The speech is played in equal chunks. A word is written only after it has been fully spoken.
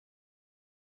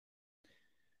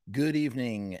Good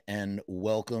evening and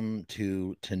welcome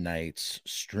to tonight's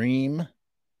stream.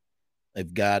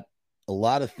 I've got a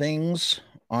lot of things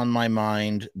on my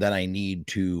mind that I need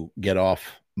to get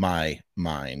off my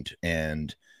mind.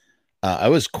 And I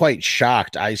was quite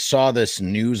shocked. I saw this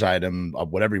news item,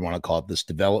 of whatever you want to call it, this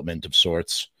development of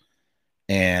sorts,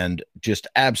 and just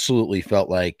absolutely felt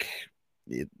like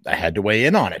I had to weigh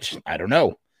in on it. I don't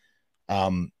know.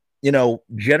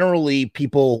 Generally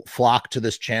people flock to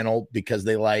this channel because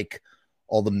they like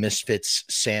all the Misfits,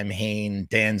 Sam Hain,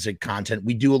 Danzig content.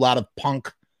 We do a lot of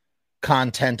punk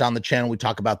content on the channel. We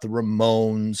talk about the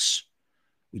Ramones.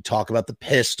 We talk about the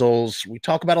Pistols. We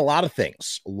talk about a lot of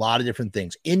things, a lot of different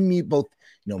things in both,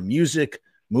 music,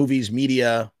 movies,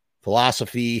 media,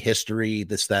 philosophy, history,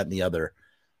 this, that, and the other.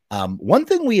 One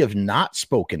thing we have not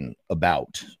spoken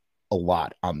about a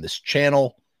lot on this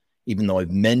channel, even though I've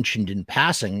mentioned in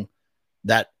passing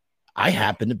that I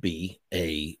happen to be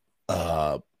a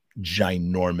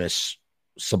ginormous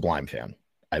Sublime fan.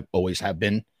 I always have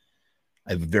been.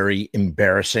 I have a very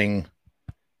embarrassing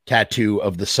tattoo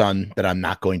of the sun that I'm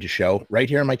not going to show right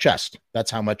here on my chest. That's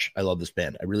how much I love this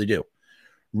band. I really do.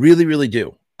 Really, really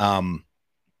do.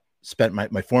 Spent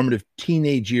my formative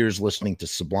teenage years listening to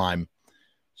Sublime.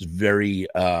 It's very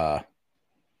I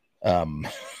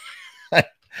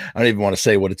don't even want to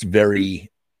say what it's very ...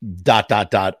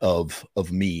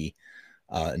 of me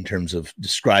in terms of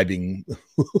describing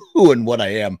who and what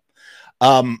I am.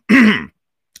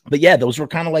 But yeah, those were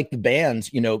kind of like the bands,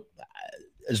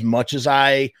 as much as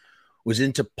I was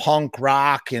into punk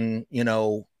rock and,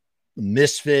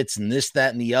 Misfits and this,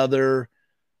 that, and the other,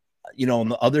 on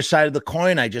the other side of the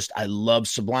coin, I love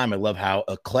Sublime. I love how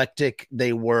eclectic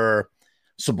they were.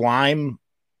 Sublime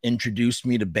introduced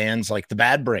me to bands like the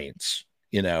Bad Brains,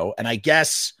 and I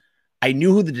guess I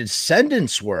knew who the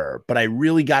Descendants were, but I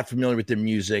really got familiar with their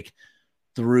music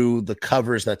through the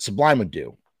covers that Sublime would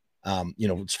do.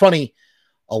 It's funny.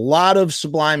 A lot of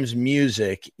Sublime's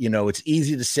music, it's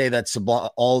easy to say that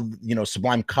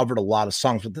Sublime covered a lot of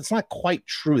songs, but that's not quite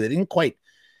true. They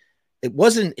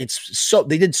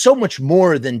did so much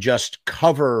more than just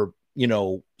cover,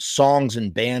 songs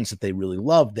and bands that they really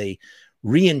loved. They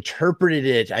reinterpreted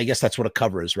it. I guess that's what a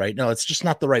cover is, right? No, it's just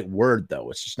not the right word, though.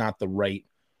 It's just not the right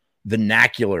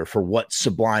vernacular for what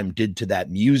Sublime did to that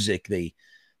music. They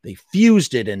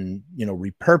fused it and,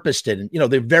 repurposed it. And,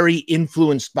 they're very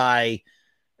influenced by,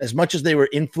 as much as they were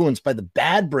influenced by the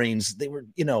Bad Brains, they were,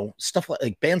 stuff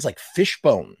like bands like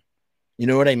Fishbone, you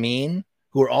know what I mean?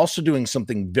 Who are also doing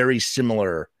something very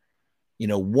similar,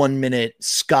 1 minute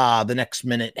ska, the next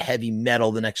minute heavy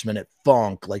metal, the next minute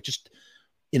funk, like just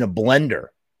in a blender,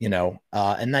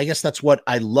 and I guess that's what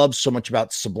I love so much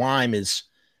about Sublime is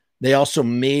they also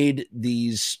made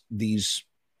these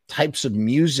types of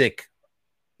music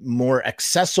more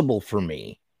accessible for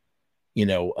me,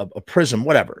 a Prism,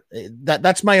 whatever.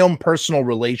 That's my own personal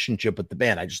relationship with the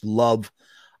band. I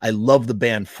love the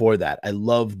band for that. I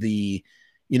love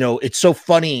it's so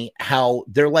funny how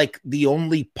they're like the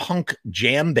only punk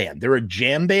jam band. They're a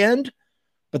jam band,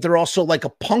 but they're also like a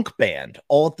punk band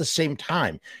all at the same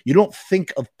time. You don't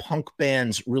think of punk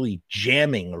bands really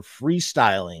jamming or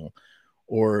freestyling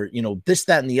or, this,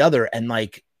 that, and the other. And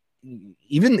like,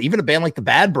 even a band like the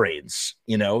Bad Brains,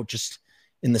 just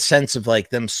in the sense of like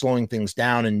them slowing things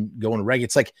down and going to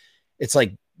reggae. It's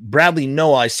like Bradley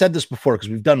Nowell. I said this before because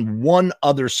we've done one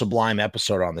other Sublime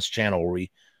episode on this channel where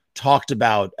we talked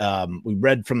about, we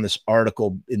read from this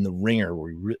article in the Ringer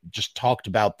where we just talked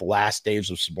about the last days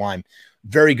of Sublime.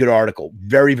 Very good article,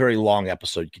 very, very long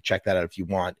episode. You can check that out if you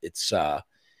want. It's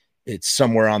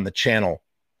somewhere on the channel.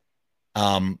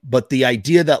 But the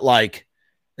idea that like,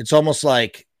 it's almost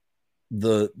like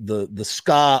the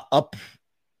ska up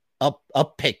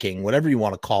picking, whatever you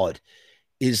want to call it,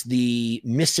 is the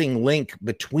missing link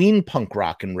between punk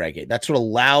rock and reggae. That's what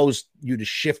allows you to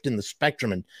shift in the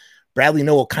spectrum. And Bradley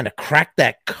Nowell kind of cracked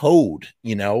that code,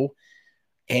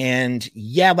 And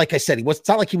yeah, like I said, it's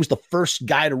not like he was the first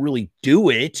guy to really do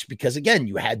it because again,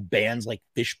 you had bands like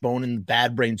Fishbone and the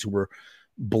Bad Brains who were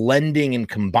blending and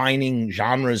combining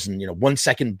genres. And, 1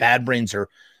 second Bad Brains are,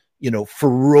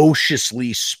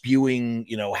 ferociously spewing,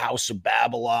 House of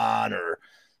Babylon or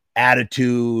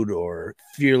Attitude or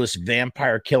Fearless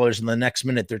Vampire Killers. And the next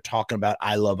minute they're talking about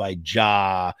I Love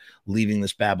Ijah, Leaving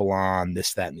This Babylon,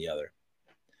 this, that, and the other.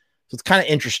 So it's kind of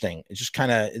interesting. It's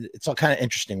all kind of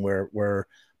interesting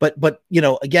but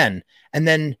again, and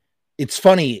then it's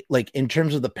funny, like in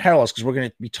terms of the parallels, because we're going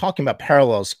to be talking about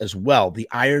parallels as well. The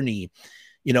irony,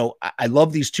 I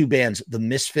love these two bands, the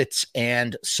Misfits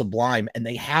and Sublime, and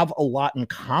they have a lot in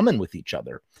common with each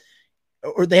other,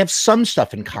 or they have some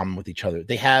stuff in common with each other.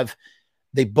 They have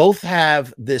They both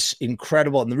have this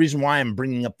incredible, and the reason why I'm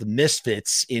bringing up the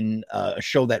Misfits in a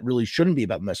show that really shouldn't be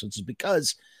about Misfits is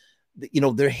because, you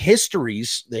know, the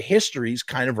histories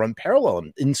kind of run parallel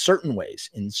in certain ways.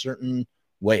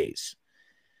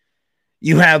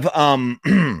 You have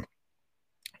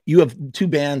you have two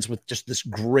bands with just this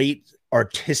great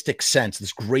artistic sense,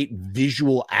 this great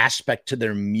visual aspect to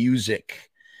their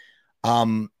music.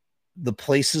 The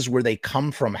places where they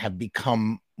come from have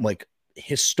become like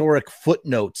historic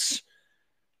footnotes.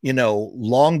 You know,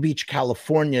 Long Beach,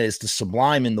 California is to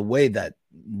Sublime in the way that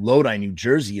Lodi, New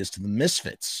Jersey is to the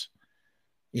Misfits.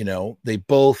 You know, they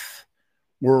both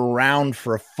were around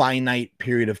for a finite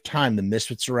period of time. The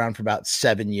Misfits were around for about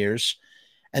 7 years.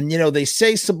 And, you know, they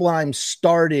say Sublime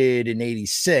started in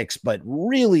 86, but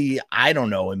really, I don't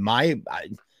know.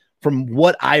 From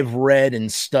what I've read and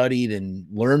studied and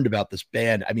learned about this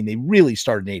band, I mean, they really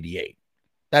started in 88.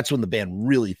 That's when the band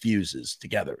really comes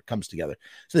together.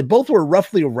 So they both were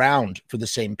roughly around for the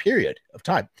same period of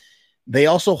time. They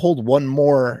also hold one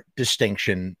more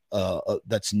distinction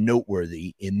that's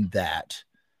noteworthy, in that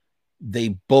they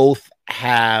both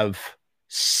have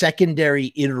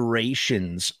secondary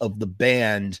iterations of the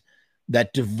band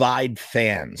that divide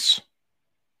fans,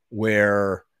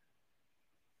 where,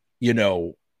 you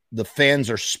know, the fans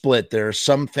are split. There are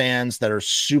some fans that are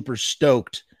super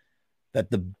stoked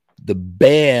that the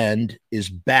band is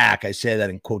back. I say that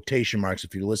in quotation marks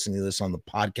if you're listening to this on the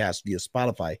podcast via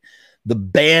Spotify. The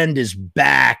band is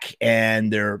back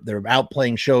and they're out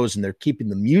playing shows and they're keeping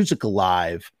the music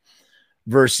alive,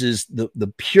 versus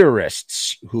the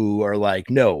purists who are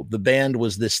like, no, the band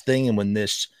was this thing, and when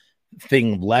this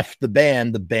thing left the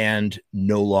band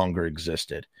no longer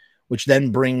existed. Which then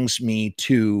brings me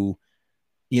to,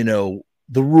 you know,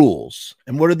 the rules.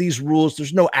 And what are these rules?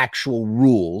 There's no actual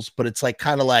rules, but it's like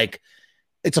kind of like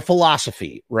it's a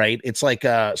philosophy, right? It's like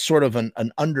a sort of an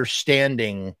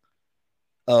understanding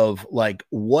of like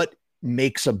what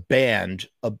makes a band.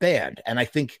 And I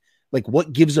think like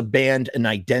what gives a band an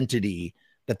identity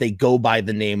that they go by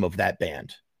the name of that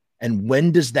band. And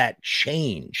when does that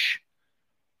change?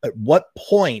 At what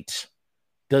point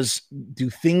do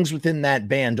things within that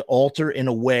band alter in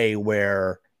a way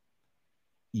where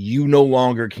you no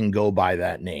longer can go by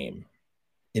that name?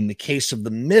 In the case of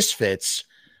the Misfits,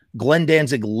 Glenn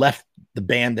Danzig left the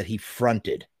band that he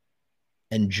fronted,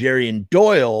 and Jerry and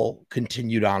Doyle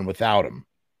continued on without him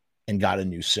and got a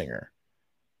new singer.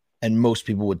 And most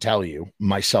people would tell you,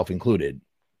 myself included,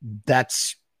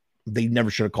 they never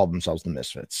should have called themselves the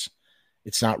Misfits.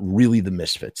 It's not really the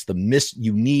Misfits.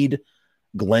 You need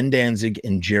Glenn Danzig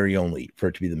and Jerry only for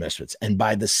it to be the Misfits. And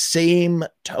by the same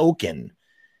token,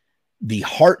 the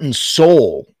heart and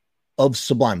soul of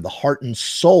Sublime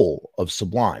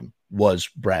was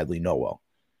Bradley Nowell.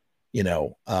 You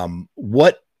know,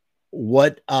 what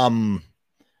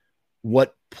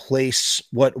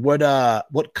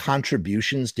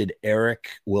contributions did Eric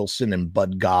Wilson and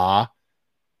Bud Gaugh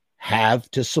have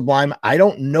to Sublime? I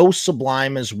don't know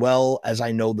Sublime as well as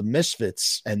I know the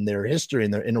Misfits and their history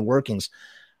and their inner workings.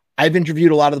 I've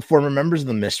interviewed a lot of the former members of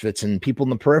the Misfits and people in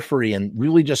the periphery, and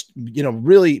really just, you know,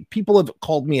 really people have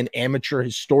called me an amateur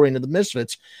historian of the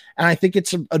Misfits. And I think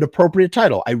it's an appropriate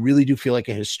title. I really do feel like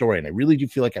a historian. I really do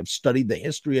feel like I've studied the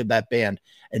history of that band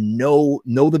and know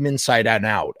them inside and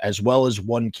out as well as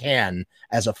one can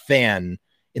as a fan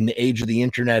in the age of the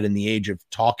internet and the age of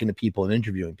talking to people and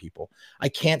interviewing people. I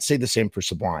can't say the same for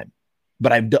Sublime,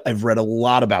 but I've read a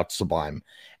lot about Sublime,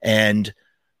 and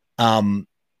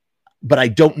but I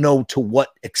don't know to what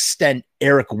extent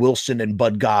Eric Wilson and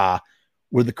Bud Gaugh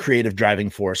were the creative driving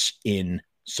force in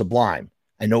Sublime.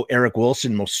 I know Eric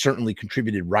Wilson most certainly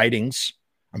contributed writings.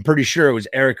 I'm pretty sure it was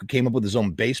Eric who came up with his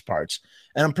own bass parts.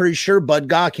 And I'm pretty sure Bud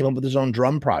Gaugh came up with his own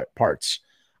drum parts.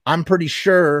 I'm pretty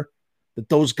sure that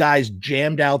those guys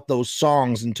jammed out those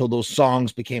songs until those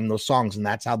songs became those songs. And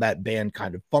that's how that band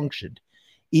kind of functioned.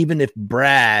 Even if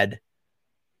Brad,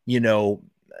 you know,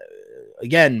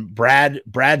 again,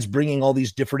 Brad's bringing all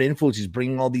these different influences,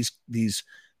 bringing all these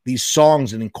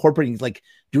songs and incorporating, like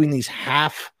doing these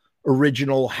half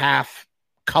original, half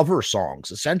cover songs.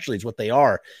 Essentially, is what they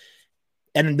are.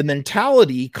 And the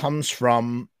mentality comes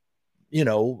from, you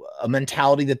know, a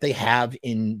mentality that they have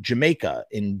in Jamaica,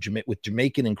 with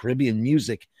Jamaican and Caribbean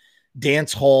music,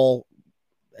 dance hall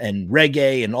and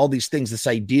reggae and all these things. This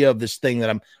idea of this thing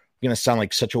that I'm going to sound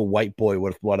like such a white boy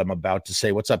with what I'm about to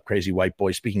say. What's up, crazy white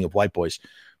boy? Speaking of white boys,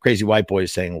 crazy white boy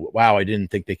is saying, wow, I didn't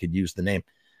think they could use the name.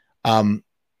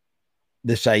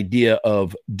 This idea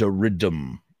of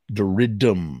deridum.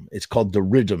 It's called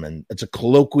deridum, and it's a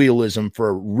colloquialism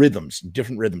for rhythms,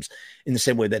 different rhythms, in the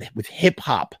same way that with hip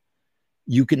hop,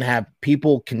 you can have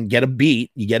people can get a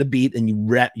beat, you get a beat and you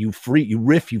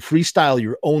freestyle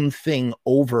your own thing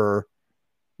over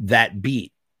that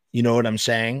beat. You know what I'm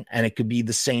saying? And it could be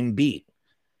the same beat.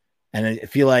 And I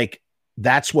feel like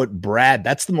that's what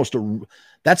that's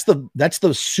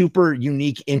the super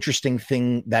unique, interesting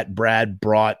thing that Brad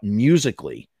brought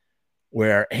musically,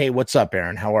 where, hey, what's up,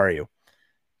 Aaron? How are you?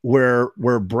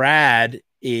 Where Brad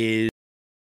is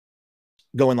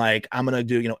going like, I'm going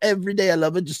to do, every day I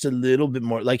love it just a little bit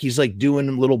more. Like he's like doing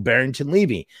a little Barrington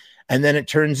Levy. And then it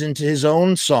turns into his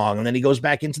own song. And then he goes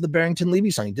back into the Barrington Levy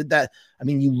song. He did that. I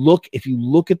mean, if you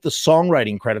look at the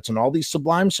songwriting credits on all these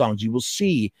Sublime songs, you will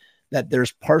see that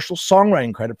there's partial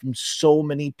songwriting credit from so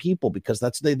many people, because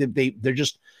that's they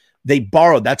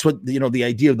borrowed. That's what, the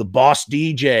idea of the boss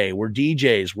DJ. We're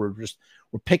DJs. We're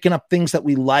picking up things that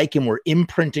we like and we're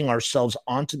imprinting ourselves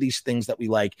onto these things that we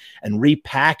like and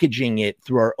repackaging it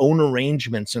through our own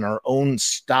arrangements and our own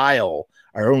style,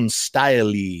 our own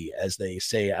style-y, as they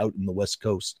say out in the West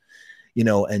Coast,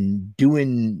 and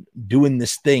doing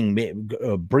this thing,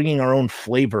 bringing our own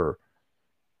flavor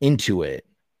into it.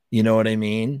 You know what I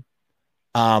mean?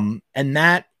 And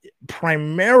that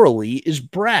primarily is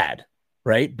Brad,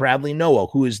 right? Bradley Nowell,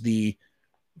 who is the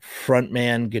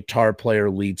frontman, guitar player,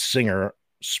 lead singer,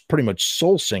 pretty much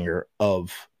soul singer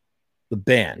of the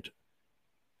band.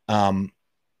 Now,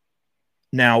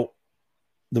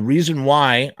 the reason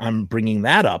why I'm bringing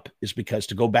that up is because,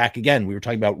 to go back again, we were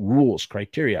talking about rules,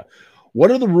 criteria. What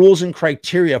are the rules and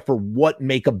criteria for what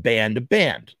make a band a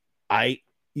band?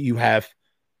 You have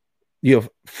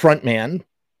frontman,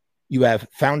 you have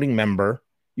founding member,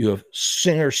 you have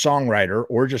singer-songwriter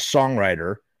or just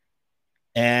songwriter,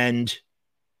 and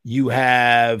you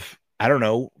have, I don't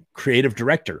know, creative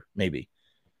director, maybe.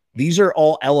 These are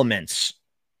all elements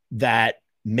that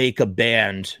make a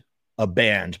band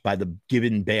by the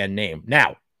given band name.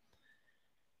 Now,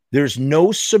 there's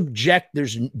no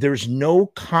there's no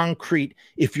concrete.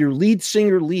 If your lead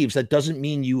singer leaves, that doesn't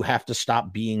mean you have to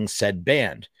stop being said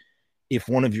band. If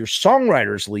one of your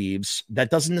songwriters leaves, that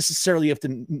doesn't necessarily have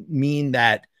to mean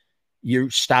that you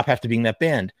have to being that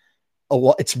band.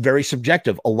 It's very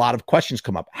subjective. A lot of questions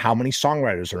come up. How many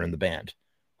songwriters are in the band?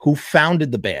 Who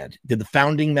founded the band? Did the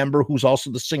founding member, who's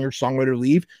also the singer-songwriter,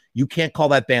 leave? You can't call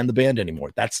that band the band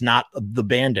anymore. That's not the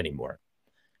band anymore.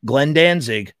 Glenn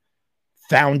Danzig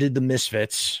founded the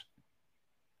Misfits,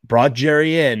 brought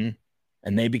Jerry in,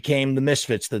 and they became the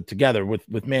Misfits together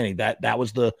with Manny. That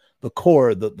was the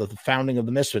core, the founding of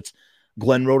the Misfits.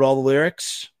 Glenn wrote all the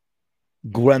lyrics.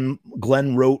 Glenn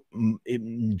wrote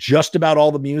just about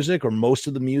all the music, or most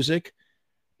of the music.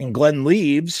 And Glenn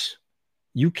leaves.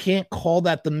 You can't call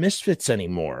that the Misfits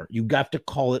anymore. You got to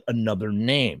call it another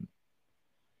name.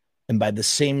 And by the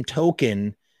same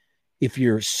token, if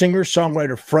your singer,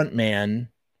 songwriter, frontman,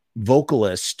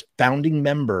 vocalist, founding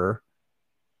member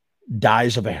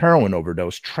dies of a heroin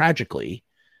overdose tragically,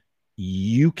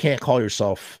 you can't call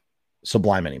yourself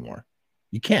Sublime anymore.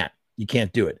 You can't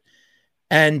do it.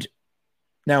 And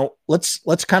now let's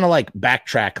kind of like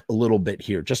backtrack a little bit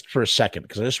here just for a second,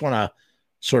 because I just want to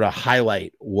sort of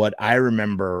highlight what I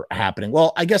remember happening.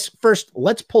 Well, I guess first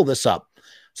let's pull this up.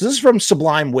 So this is from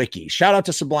Sublime Wiki. Shout out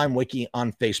to Sublime Wiki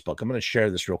on Facebook. I'm going to share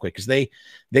this real quick because they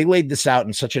laid this out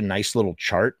in such a nice little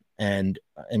chart. And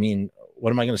I mean,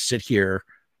 what am I going to sit here?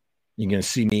 You're going to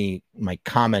see my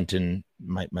comment and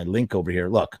my link over here.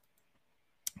 Look,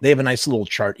 they have a nice little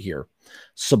chart here.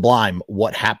 Sublime,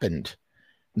 what happened?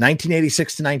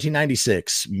 1986 to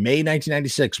 1996, May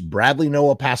 1996, Bradley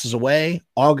Nowell passes away.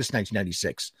 August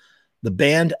 1996, the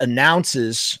band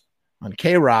announces on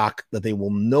K-Rock that they will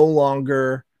no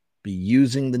longer be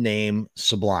using the name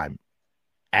Sublime,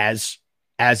 as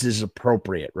is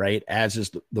appropriate, right? As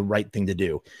is the right thing to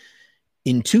do.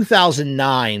 In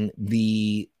 2009,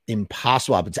 the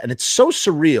impossible happens, and it's so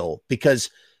surreal because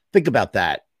think about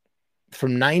that.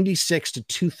 From 96 to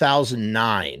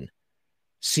 2009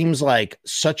 seems like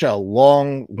such a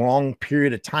long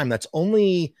period of time.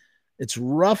 It's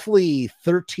roughly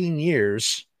 13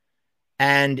 years,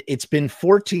 and it's been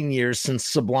 14 years since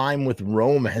Sublime with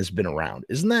Rome has been around.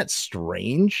 Isn't that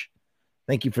strange?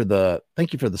 Thank you for the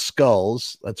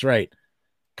skulls. That's right.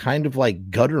 Kind of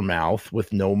like Guttermouth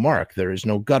with no mark. There is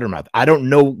no Guttermouth. I don't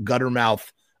know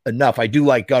Guttermouth enough. I do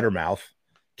like Guttermouth.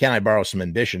 Can I borrow some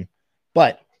ambition?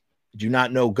 But do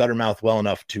not know Guttermouth well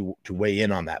enough to weigh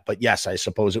in on that. But yes, I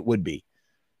suppose it would be.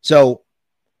 So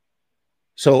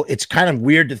it's kind of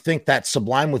weird to think that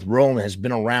Sublime with Rome has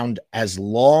been around as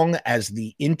long as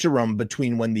the interim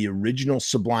between when the original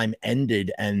Sublime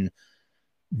ended and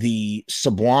the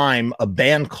Sublime, a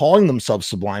band calling themselves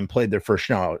Sublime, played their first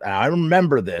show. I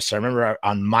remember this. I remember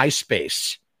on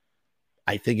MySpace,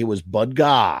 I think it was Bud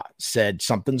Gaugh, said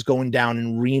something's going down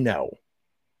in Reno.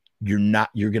 You're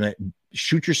going to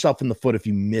shoot yourself in the foot if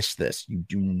you miss this. You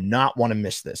do not want to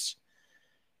miss this.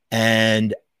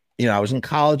 And, I was in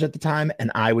college at the time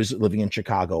and I was living in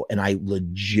Chicago, and I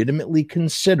legitimately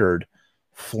considered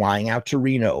flying out to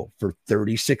Reno for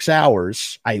 36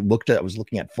 hours. I was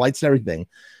looking at flights and everything,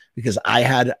 because I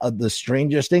had the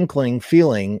strangest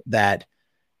feeling that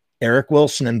Eric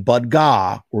Wilson and Bud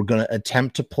Gaugh were going to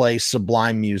attempt to play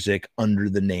Sublime music under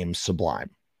the name Sublime.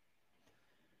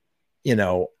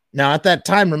 Now at that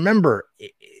time, remember,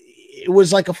 it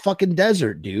was like a fucking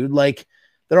desert, dude. Like,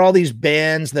 there are all these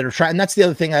bands that are trying. And that's the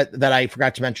other thing that I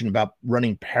forgot to mention about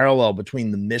running parallel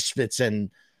between the Misfits and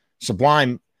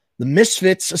Sublime. The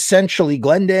Misfits, essentially,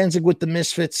 Glenn Danzig with the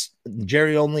Misfits,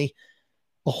 Jerry Only,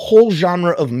 a whole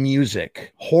genre of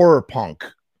music, horror punk,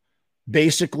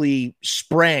 basically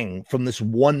sprang from this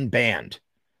one band.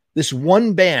 This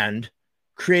one band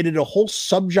created a whole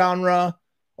subgenre,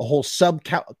 a whole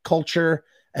subculture,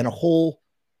 and a whole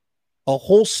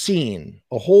scene,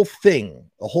 a whole thing,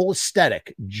 a whole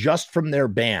aesthetic just from their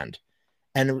band.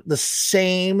 And the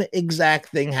same exact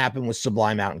thing happened with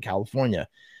Sublime out in California.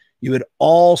 You had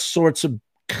all sorts of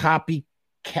cookie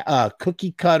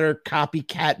cutter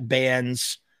copycat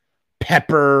bands.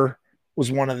 Pepper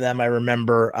was one of them, I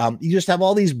remember. You just have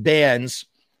all these bands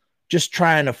just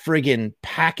trying to friggin'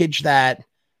 package that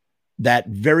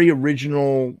very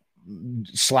original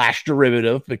 /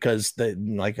 derivative, because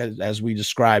as we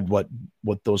described what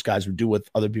those guys would do with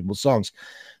other people's songs,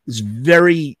 this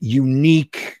very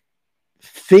unique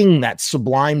thing that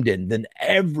Sublime did. Then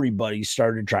everybody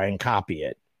started trying to copy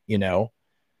it,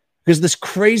 because this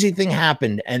crazy thing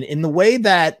happened. And in the way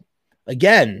that,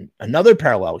 again, another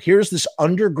parallel, here's this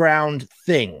underground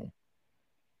thing,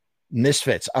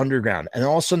 Misfits underground, and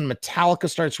all of a sudden Metallica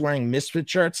starts wearing Misfit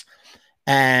shirts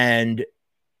and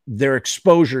their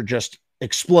exposure just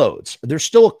explodes. They're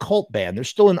still a cult band. They're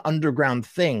still an underground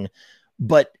thing,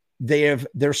 but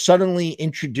they're suddenly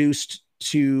introduced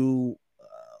to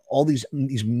all these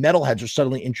metalheads are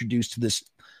suddenly introduced to this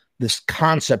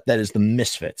concept that is the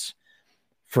Misfits.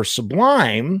 For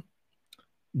Sublime,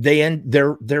 they end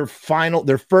their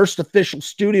first official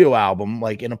studio album,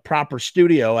 like in a proper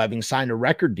studio, having signed a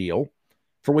record deal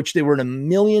for which they were in $1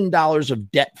 million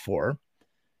of debt for,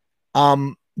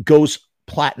 goes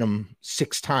platinum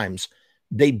 6 times.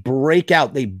 They break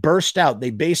out, they burst out. They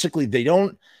don't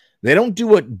do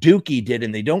what Dookie did,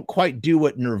 and they don't quite do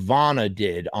what Nirvana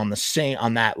did on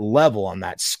that level, on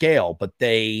that scale, but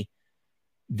they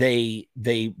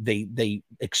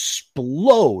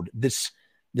explode. This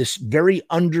very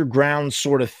underground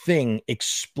sort of thing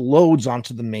explodes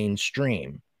onto the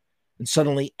mainstream, and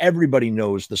suddenly everybody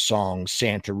knows the song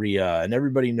Santeria, and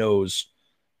everybody knows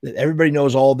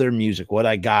all their music, What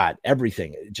I Got,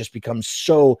 everything. It just becomes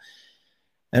so,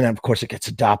 and of course it gets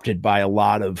adopted by a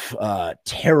lot of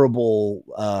terrible,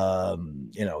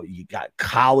 you got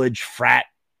college frat,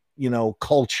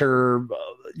 culture,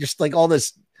 just like all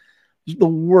this,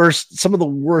 some of the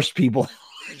worst people.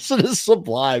 So this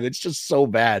Sublime, it's just so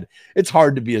bad. It's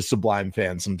hard to be a Sublime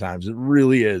fan sometimes. It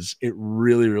really is. It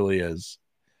really, really is.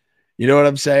 You know what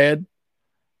I'm saying?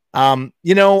 I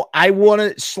want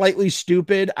to slightly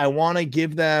stupid. I want to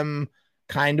give them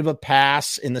kind of a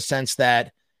pass in the sense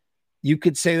that you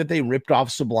could say that they ripped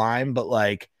off Sublime, but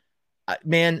like,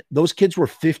 man, those kids were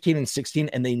 15 and 16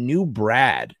 and they knew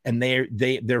Brad, and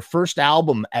their first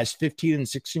album as 15 and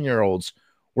 16-year-olds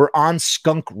were on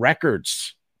Skunk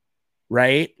Records,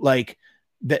 right? Like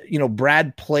that,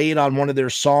 Brad played on one of their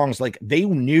songs. Like they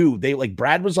knew,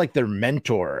 Brad was like their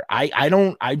mentor. I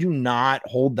do not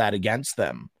hold that against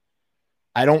them.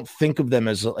 I don't think of them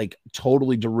as like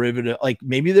totally derivative. Like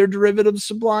maybe they're derivative of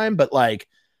Sublime, but like,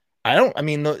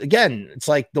 again, it's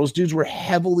like those dudes were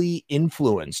heavily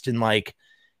influenced in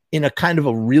a kind of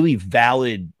a really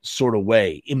valid sort of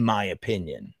way, in my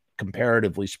opinion,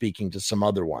 comparatively speaking to some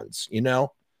other ones,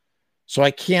 So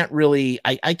I can't really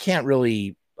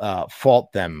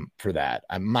fault them for that.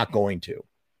 I'm not going to.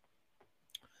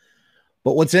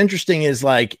 But what's interesting is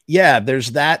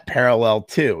there's that parallel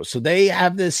too. So they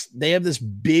have this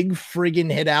big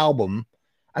friggin' hit album.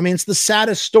 I mean, it's the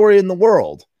saddest story in the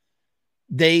world.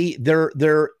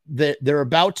 They're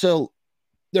about to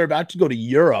go to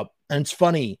Europe, and it's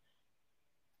funny.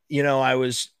 I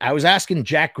was asking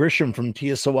Jack Grisham from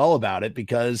TSOL about it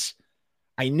because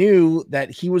I knew that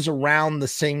he was around the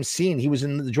same scene. He was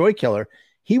in the Joy Killer.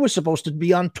 He was supposed to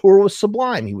be on tour with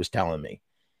Sublime. He was telling me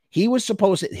him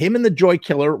and the Joy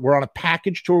Killer were on a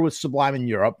package tour with Sublime in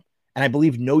Europe, and I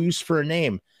believe No Use for a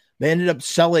Name. They ended up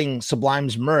selling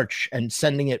Sublime's merch and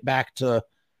sending it back to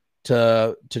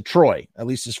to Troy, at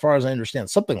least as far as I understand,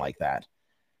 something like that.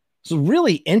 So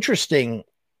really interesting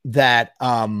that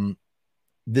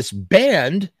this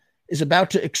band is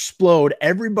about to explode.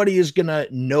 Everybody is going to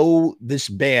know this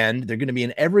band. They're going to be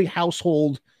in every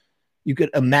household you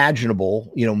could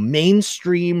imaginable,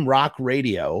 mainstream rock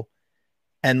radio.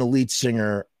 And the lead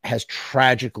singer has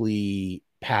tragically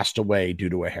passed away due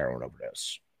to a heroin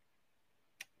overdose.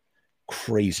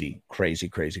 Crazy.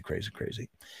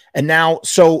 And now,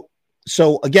 so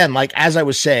again, like, as I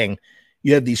was saying,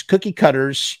 you have these cookie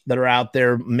cutters that are out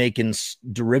there making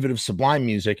derivative Sublime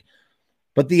music.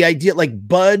 But the idea, like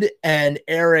Bud and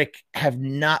Eric have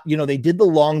not, they did the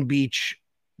Long Beach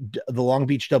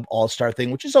Dub All-Star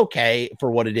thing, which is okay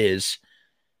for what it is,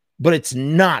 but it's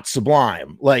not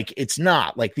Sublime. Like, it's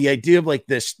not like the idea of like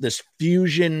this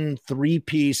fusion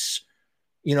 3-piece,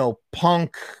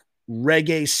 punk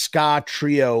reggae ska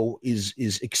trio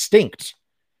is extinct.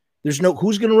 There's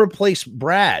who's going to replace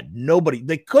Brad? Nobody.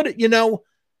 They could have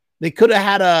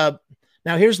had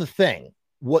now here's the thing.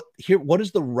 What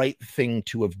is the right thing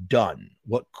to have done?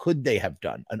 What could they have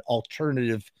done? An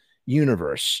alternative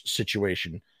universe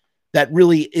situation that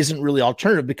really isn't really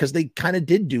alternative, because they kind of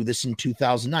did do this in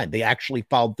 2009. They actually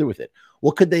followed through with it.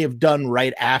 What could they have done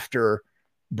right after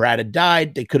Brad had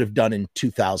died? They could have done in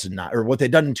 2009, or what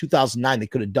they'd done in 2009, they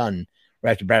could have done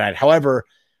right after Brad died. However,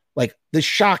 like the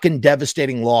shock and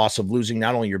devastating loss of losing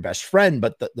not only your best friend,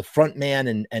 but the front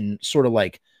man and sort of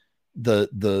like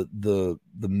the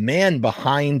man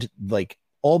behind like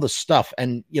all the stuff.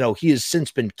 And, he has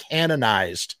since been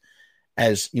canonized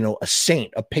as, a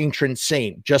saint, a patron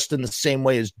saint, just in the same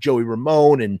way as Joey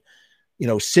Ramone and,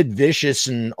 Sid Vicious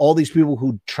and all these people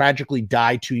who tragically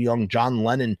died too young, John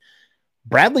Lennon.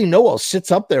 Bradley Nowell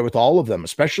sits up there with all of them,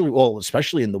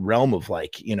 especially in the realm of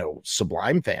like,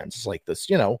 Sublime fans. It's like this,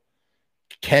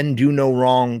 can do no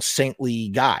wrong, saintly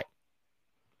guy.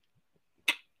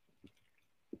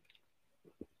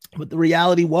 But the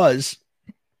reality was,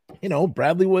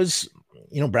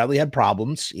 Bradley had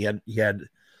problems. He had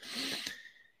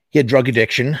drug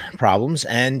addiction problems,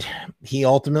 and he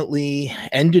ultimately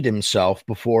ended himself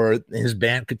before his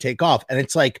band could take off. And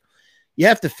it's like, you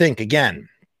have to think again,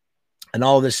 and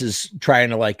all this is trying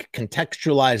to like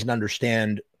contextualize and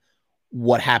understand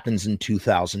what happens in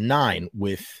 2009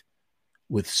 with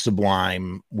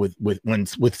Sublime, with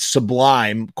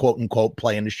Sublime, quote unquote,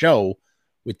 playing the show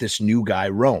with this new guy,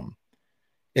 Rome.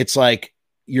 It's like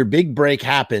your big break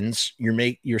happens,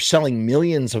 you're selling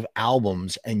millions of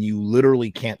albums, and you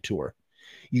literally can't tour.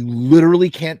 You literally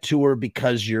can't tour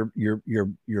because your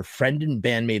friend and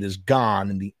bandmate is gone,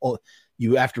 and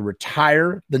you have to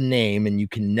retire the name, and you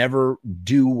can never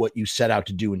do what you set out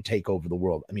to do and take over the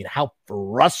world. I mean, how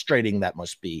frustrating that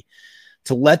must be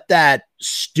to let that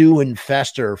stew and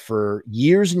fester for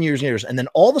years and years and years. And then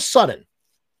all of a sudden,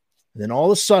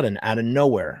 out of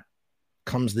nowhere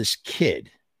comes this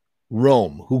kid,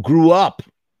 Rome, who grew up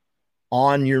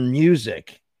on your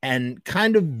music and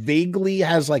kind of vaguely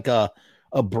has like a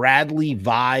Bradley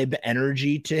vibe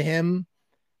energy to him,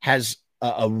 has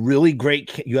a really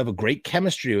great, you have a great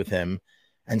chemistry with him.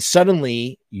 And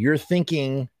suddenly you're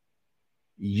thinking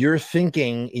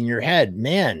in your head,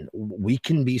 man, we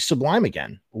can be Sublime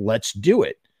again. Let's do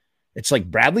it. It's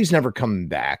like Bradley's never coming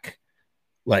back.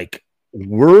 Like,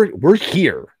 we're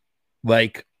here.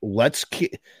 Like,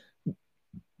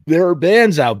 there are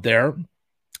bands out there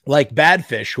like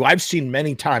Badfish, who I've seen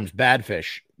many times.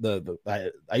 Badfish, I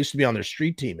used to be on their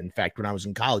street team. In fact, when I was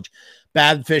in college,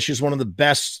 Badfish is one of the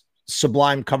best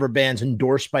Sublime cover bands,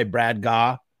 endorsed by Brad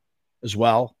Gaugh as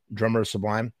well, drummer of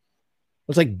Sublime.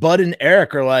 It's like Bud and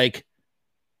Eric are like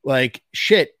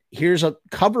shit. Here's a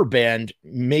cover band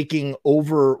making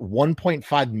over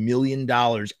 $1.5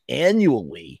 million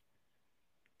annually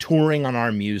touring on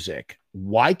our music.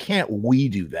 Why can't we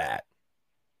do that?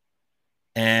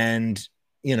 And,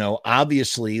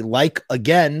 obviously, like,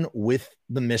 again, with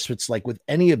the Misfits, like with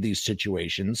any of these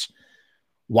situations,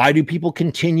 why do people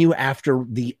continue after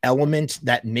the element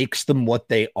that makes them what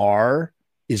they are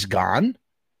is gone?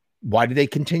 Why do they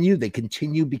continue? They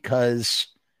continue because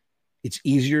it's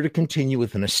easier to continue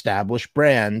with an established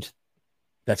brand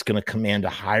that's going to command a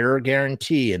higher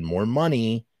guarantee and more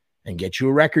money and get you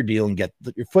a record deal and get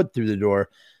your foot through the door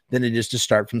than it is to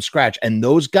start from scratch. And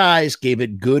those guys gave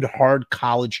it good, hard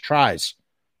college tries.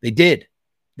 They did.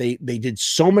 They did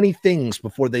so many things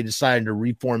before they decided to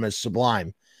reform as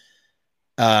Sublime.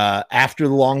 After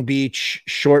the Long Beach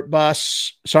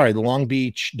the Long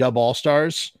Beach Dub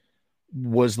All-Stars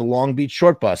was the Long Beach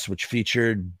Short Bus, which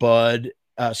featured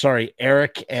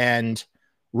Eric and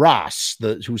Ross,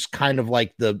 who's kind of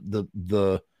like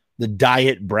the the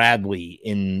Diet Bradley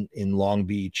in Long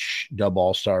Beach Dub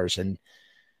All Stars. And,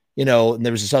 you know, and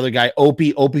there was this other guy,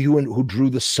 Opie who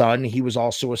drew The Sun. He was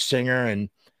also a singer.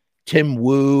 And Tim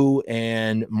Wu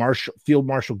and Field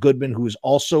Marshal Goodman, who is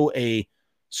also a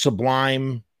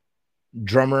Sublime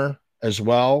drummer as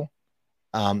well.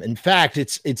 In fact,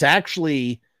 it's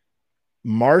actually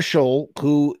Marshall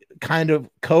who kind of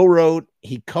co-wrote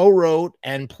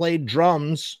and played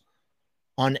drums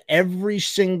on every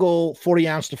single 40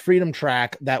 Ounce to Freedom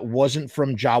track that wasn't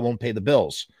from Ja Won't Pay the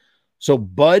Bills. So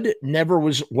Bud never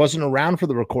wasn't around for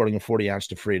the recording of 40 Ounce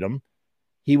to Freedom.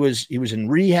 He was in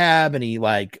rehab, and he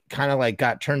kind of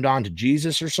got turned on to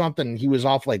Jesus or something. He was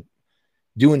off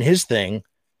doing his thing.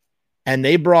 And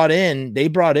they brought in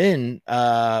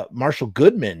Marshall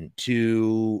Goodman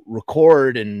to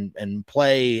record and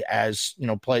play as,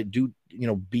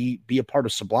 be a part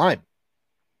of Sublime.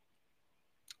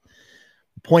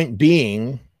 Point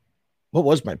being, what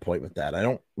was my point with that? I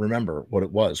don't remember what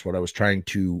it was, what I was trying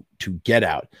to get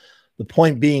out. The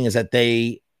point being is that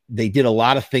they did a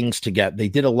lot of things together. They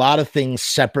did a lot of things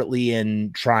separately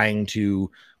in trying to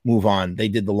move on. They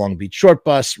did the Long Beach Short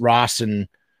Bus. Ross and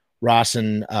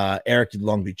Eric did the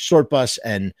Long Beach Short Bus,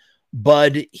 and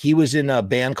Bud, he was in a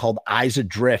band called Eyes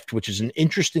Adrift, which is an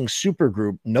interesting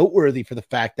supergroup, noteworthy for the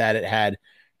fact that it had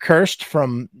Kirst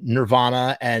from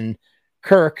Nirvana and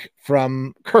Kurt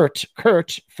from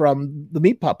the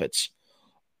Meat Puppets.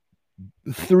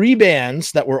 3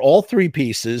 bands that were all 3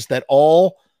 pieces that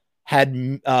all had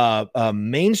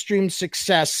mainstream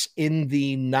success in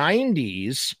the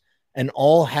 90s, and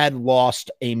all had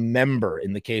lost a member.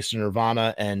 In the case of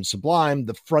Nirvana and Sublime,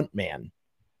 the front man,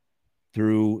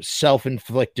 through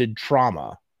self-inflicted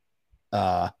trauma.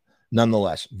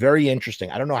 Nonetheless, very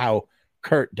interesting. I don't know how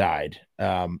Kurt died.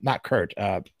 Not Kurt.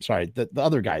 Sorry, the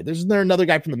other guy. Isn't there another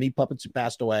guy from the Meat Puppets who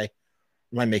passed away?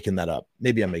 Am I making that up?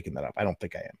 Maybe I'm making that up. I don't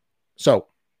think I am. So,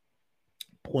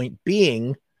 point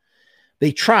being,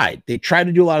 they tried to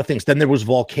do a lot of things. Then there was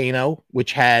Volcano,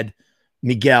 which had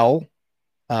Miguel,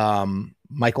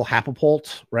 Michael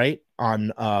Happopolt, right,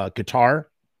 on guitar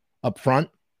up front.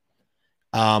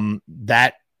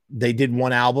 That they did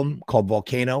one album called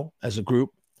Volcano as a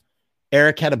group.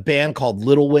 Eric had a band called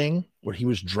Little Wing where he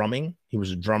was drumming. He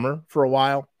was a drummer for a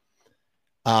while.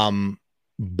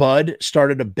 Bud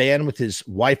started a band with his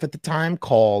wife at the time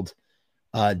called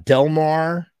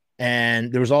Delmar,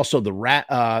 and there was also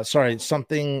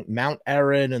the Mount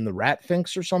Aaron and the Rat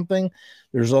Finks or something.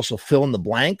 There's also Fill in the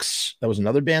Blanks. That was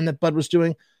another band that Bud was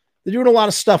doing. They're doing a lot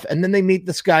of stuff. And then they meet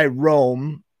this guy,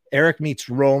 Rome. Eric meets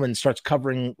Rome and starts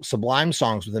covering Sublime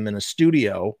songs with him in a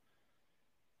studio.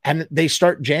 And they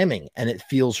start jamming, and it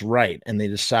feels right. And they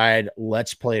decide,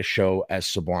 let's play a show as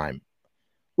Sublime,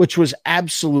 which was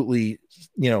absolutely,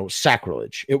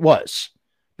 sacrilege. It was.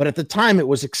 But at the time, it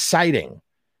was exciting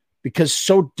because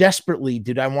so desperately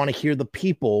did I want to hear the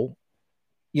people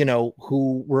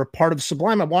who were a part of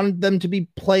Sublime. I wanted them to be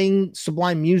playing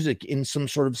Sublime music in some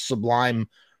sort of Sublime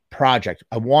project.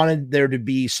 I wanted there to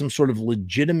be some sort of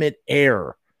legitimate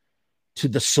heir to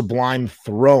the Sublime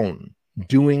throne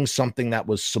doing something that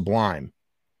was Sublime.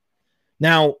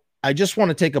 Now, I just want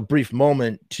to take a brief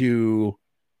moment to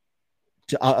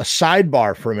a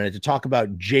sidebar for a minute to talk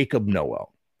about Jacob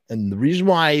Nowell. And the reason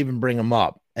why I even bring him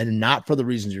up, and not for the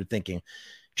reasons you're thinking,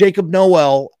 Jacob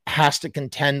Nowell has to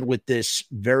contend with this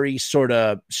very sort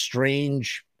of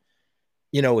strange,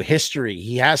 history.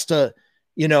 He has to,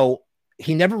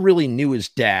 he never really knew his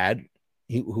dad.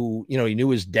 He knew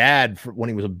his dad when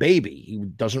he was a baby. He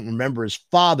doesn't remember his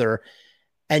father,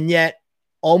 and yet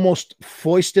almost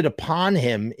foisted upon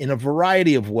him in a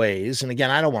variety of ways. And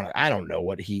again, I don't know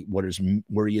where he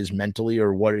is mentally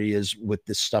or what he is with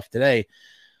this stuff today.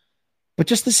 But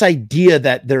just this idea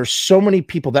that there's so many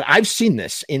people that I've seen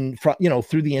this in,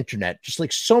 through the internet, just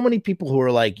like so many people who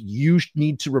are like, you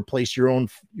need to replace your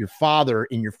father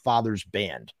in your father's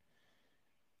band.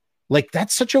 Like,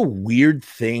 that's such a weird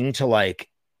thing to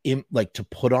to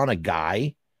put on a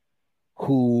guy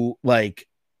who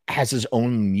has his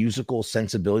own musical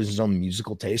sensibilities, his own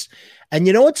musical taste. And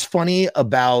what's funny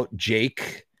about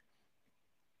Jake?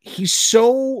 He's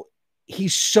so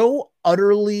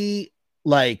utterly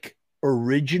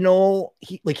original.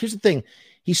 Here's the thing.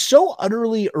 He's so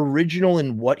utterly original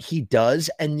in what he does,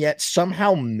 and yet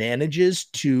somehow manages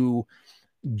to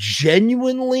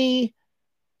genuinely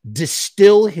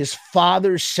distill his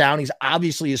father's sound. He's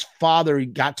obviously his father. He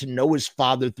got to know his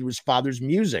father through his father's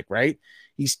music, right?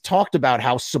 He's talked about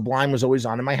how Sublime was always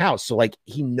on in my house. So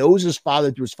he knows his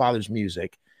father through his father's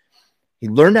music. He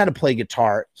learned how to play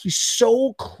guitar. He's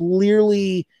so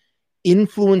clearly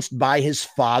influenced by his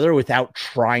father without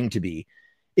trying to be.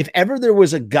 if ever there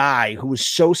was a guy who was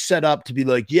so set up to be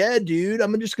like, yeah, dude,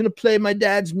 I'm just going to play my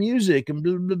dad's music and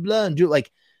blah, blah, blah, and do it,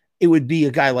 like, it would be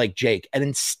a guy like Jake. And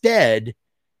instead,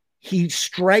 he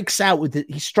strikes out with it.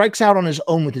 He strikes out on his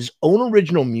own with his own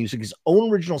original music, his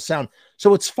own original sound.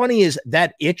 So what's funny is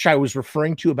that itch I was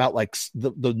referring to about like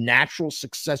the natural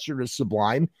successor to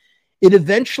Sublime, it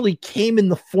eventually came in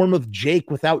the form of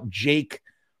Jake without Jake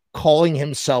calling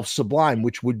himself Sublime,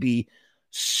 which would be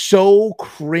so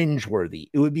cringeworthy.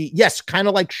 It would be, yes, kind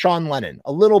of like Sean Lennon,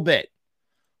 a little bit.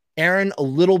 Aaron, a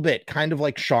little bit, kind of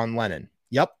like Sean Lennon.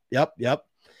 Yep.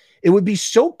 It would be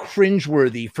so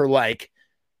cringeworthy for like,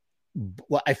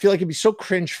 well, I feel like it'd be so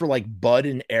cringe for like Bud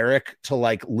and Eric to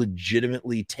like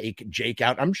legitimately take Jake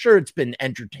out. I'm sure it's been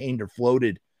entertained or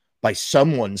floated by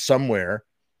someone somewhere.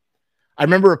 I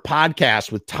remember a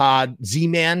podcast with Todd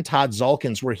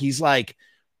Zulkins, where he's like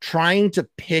trying to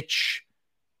pitch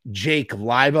Jake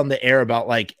live on the air about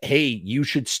like, hey, you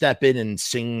should step in and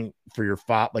sing for your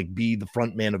father, like be the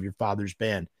front man of your father's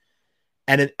band.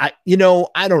 And I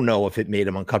don't know if it made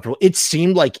him uncomfortable. It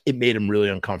seemed like it made him really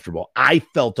uncomfortable. I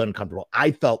felt uncomfortable.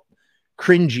 I felt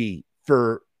cringy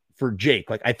for Jake.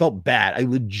 Like, I felt bad. I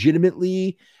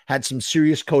legitimately had some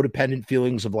serious codependent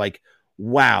feelings of like,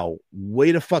 wow,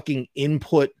 way to fucking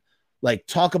input, like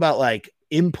talk about like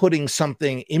imprinting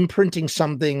something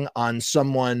on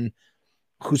someone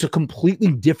who's a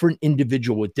completely different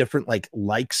individual with different like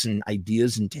likes and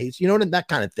ideas and tastes, that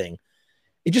kind of thing.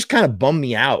 It just kind of bummed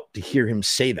me out to hear him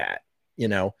say that,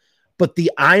 but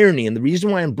the irony and the reason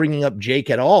why I'm bringing up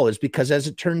Jake at all is because, as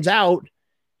it turns out,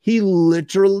 he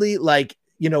literally, like,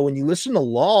 when you listen to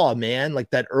Law, man,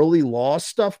 like that early Law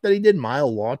stuff that he did,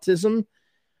 Mild Autism,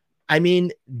 I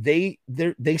mean, they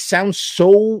sound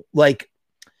so like,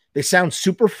 they sound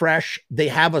super fresh. They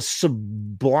have a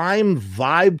Sublime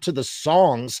vibe to the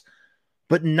songs,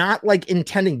 but not like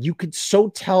intending. You could so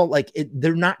tell like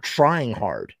they're not trying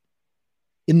hard.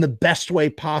 In the best way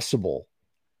possible.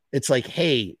 It's like,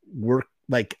 hey, we're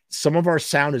like, some of our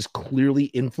sound is clearly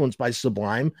influenced by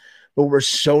Sublime, but we're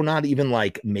so not even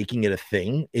like making it a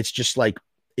thing. It's just like,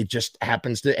 it just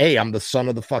happens to, hey, I'm the son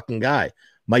of the fucking guy.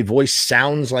 My voice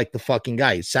sounds like the fucking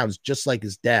guy. It sounds just like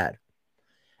his dad.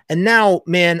 And now,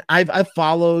 man, I've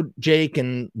followed Jake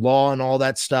and Law and all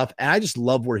that stuff, and I just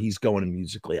love where he's going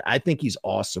musically. I think he's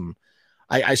awesome.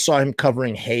 I saw him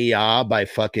covering Hey Ya by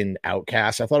fucking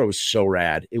Outkast. I thought it was so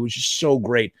rad. It was just so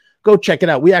great. Go check it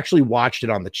out. We actually watched it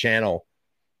on the channel.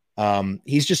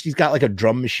 He's got like a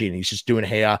drum machine. He's just doing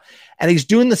Hey Ya. And he's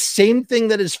doing the same thing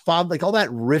that his father, like all that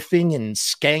riffing and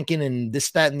skanking and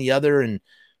this, that, and the other and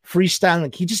freestyling.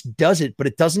 Like he just does it, but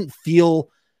it doesn't feel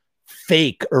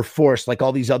fake or forced like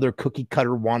all these other cookie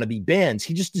cutter wannabe bands.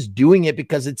 He just is doing it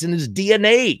because it's in his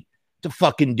DNA to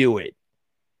fucking do it.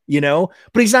 But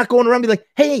he's not going around and be like,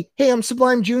 hey, I'm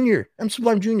Sublime Jr.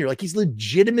 Like, he's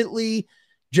legitimately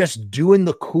just doing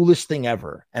the coolest thing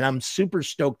ever. And I'm super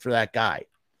stoked for that guy.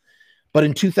 But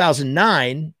in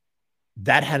 2009,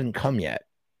 that hadn't come yet.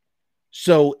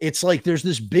 So it's like there's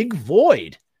this big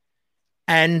void.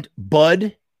 And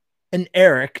Bud and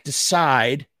Eric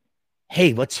decide,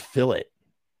 hey, let's fill it.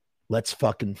 Let's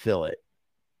fucking fill it.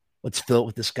 Let's fill it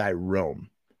with this guy, Rome.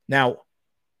 Now,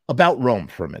 about Rome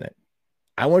for a minute.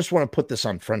 I just want to put this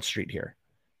on Front Street here.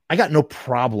 I got no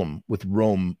problem with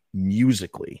Rome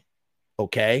musically.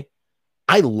 Okay.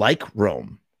 I like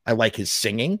Rome. I like his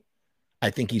singing.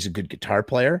 I think he's a good guitar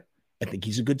player. I think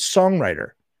he's a good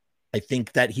songwriter. I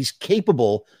think that he's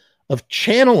capable of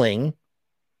channeling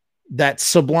that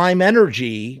Sublime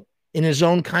energy in his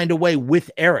own kind of way with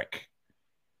Eric.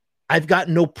 I've got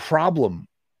no problem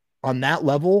on that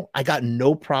level. I got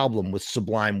no problem with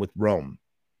Sublime with Rome.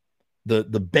 The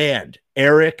band,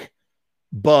 Eric,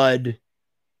 Bud,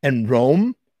 and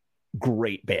Rome,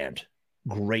 great band,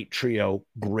 great trio,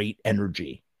 great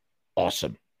energy,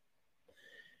 awesome.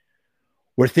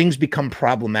 Where things become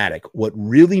problematic, what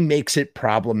really makes it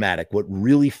problematic, what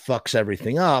really fucks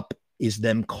everything up is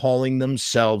them calling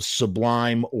themselves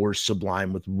Sublime or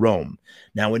Sublime with Rome.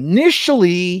 Now,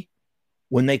 initially,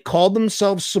 when they called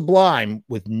themselves Sublime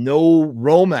with no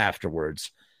Rome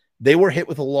afterwards, they were hit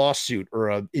with a lawsuit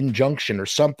or an injunction or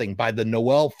something by the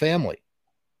Nowell family.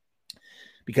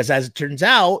 Because as it turns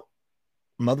out,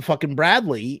 motherfucking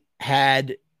Bradley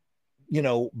had,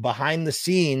 behind the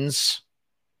scenes,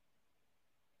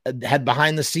 like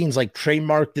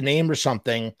trademarked the name or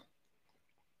something.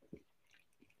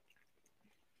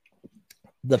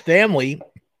 The family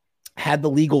had the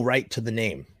legal right to the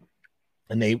name.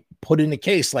 And they put in a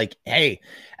case like, hey,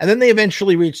 and then they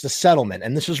eventually reached the settlement.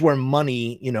 And this is where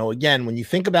money, again, when you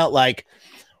think about like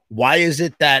Why is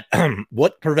it that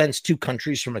what prevents two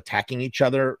countries from attacking each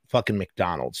other? Fucking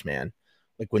McDonald's, man.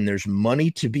 Like when there's money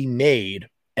to be made,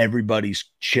 everybody's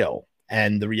chill.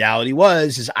 And the reality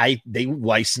is they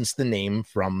licensed the name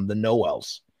from the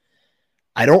Nowells.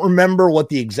 I don't remember what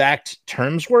the exact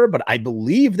terms were, but I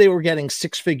believe they were getting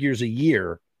 6 figures a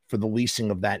year for the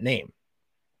leasing of that name.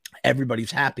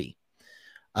 Everybody's happy.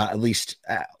 At least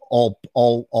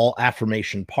all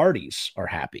affirmation parties are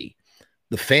happy.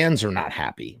 The fans are not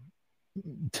happy.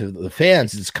 To the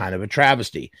fans, it's kind of a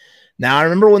travesty. Now, I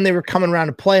remember when they were coming around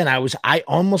to play, and I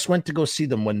almost went to go see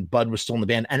them when Bud was still in the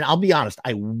band. And I'll be honest,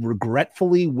 I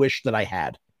regretfully wish that I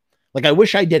had. Like, I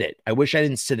wish I did it. I wish I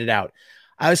didn't sit it out.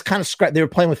 I was kind of they were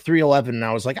playing with 311, and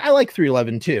I was like, I like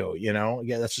 311 too, you know?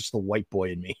 Yeah, that's just the white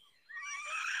boy in me.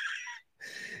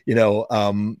 You know,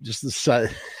 just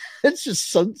the it's just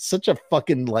such a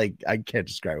fucking, like, I can't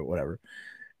describe it, whatever.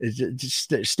 It's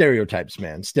just stereotypes,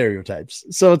 man. Stereotypes.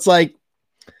 So it's like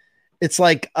they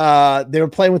were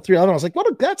playing with 311. I was like,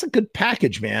 that's a good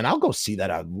package, man. I'll go see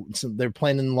that. So they're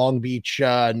playing in Long Beach,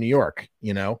 New York,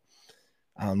 you know,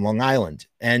 Long Island.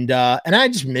 And I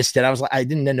just missed it. I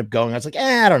didn't end up going. I was like,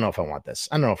 I don't know if I want this.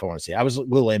 I don't know if I want to see it. I was a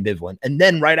little ambivalent. And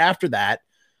then right after that,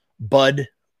 Bud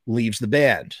leaves the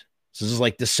band. So this is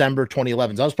like December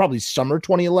 2011. So that was probably summer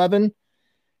 2011.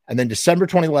 And then December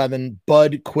 2011,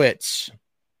 Bud quits.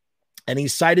 And he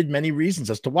cited many reasons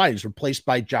as to why. He was replaced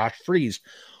by Josh Freese,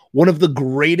 one of the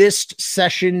greatest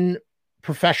session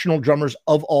professional drummers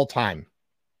of all time.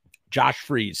 Josh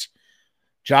Freese.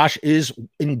 Josh is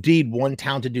indeed one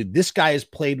talented dude. This guy has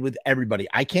played with everybody.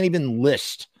 I can't even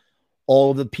list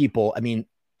all of the people. I mean,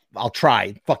 I'll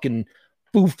try. Fucking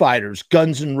Foo Fighters,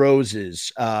 Guns N'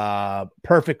 Roses,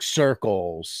 Perfect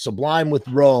Circle, Sublime with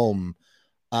Rome,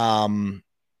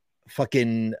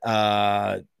 fucking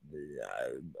 9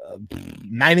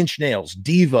 Inch Nails,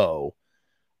 Devo.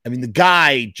 I mean, the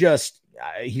guy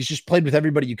he's just played with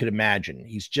everybody you could imagine.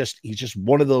 He's just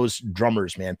one of those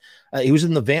drummers, man. He was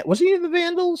in the was he in the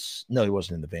Vandals? No, he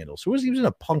wasn't in the Vandals. He was in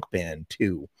a punk band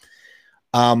too.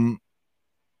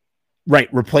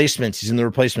 Right, Replacements. He's in the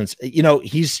Replacements. You know,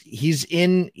 he just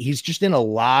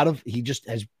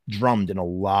has drummed in a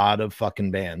lot of fucking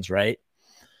bands, right?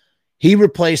 He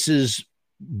replaces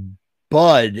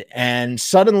Bud, and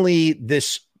suddenly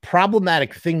this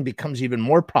problematic thing becomes even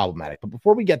more problematic. But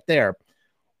before we get there,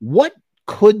 what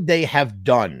could they have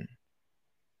done?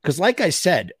 Because like I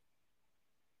said,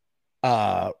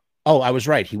 I was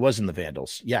right. He was in the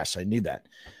Vandals. Yes, I knew that.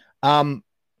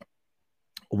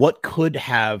 What could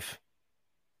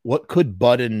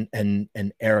Bud and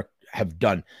Eric have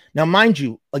done? Now, mind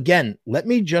you, again, let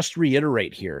me just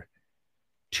reiterate here.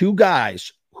 Two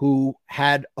guys who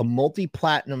had a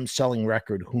multi-platinum selling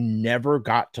record who never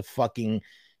got to fucking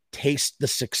taste the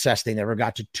success. They never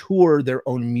got to tour their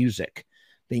own music.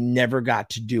 They never got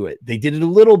to do it. They did it a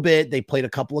little bit. They played a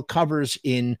couple of covers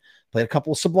played a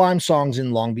couple of Sublime songs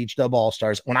in Long Beach Dub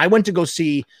All-Stars. When I went to go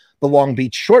see the Long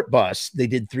Beach Short Bus, they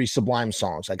did 3 Sublime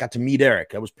songs. I got to meet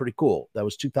Eric. That was pretty cool. That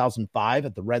was 2005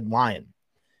 at the Red Lion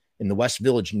in the West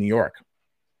Village, New York.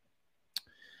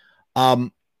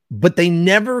 But they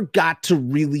never got to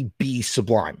really be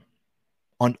Sublime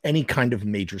on any kind of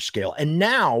major scale. And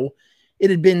now it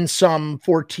had been some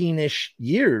 14-ish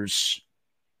years,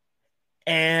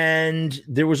 and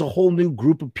there was a whole new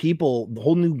group of people, the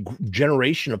whole new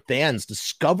generation of fans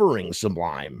discovering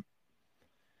Sublime.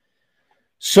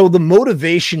 So the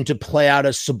motivation to play out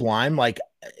as Sublime, like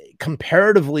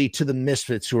comparatively to the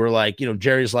Misfits, who are like, you know,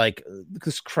 Jerry's like,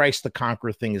 this Christ the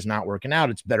Conqueror thing is not working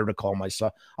out. It's better to call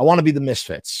myself, I want to be the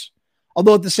Misfits.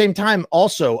 Although at the same time,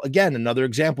 also, again, another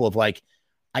example of like,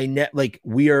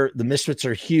 the Misfits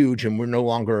are huge and we're no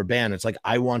longer a band. It's like,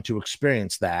 I want to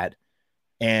experience that.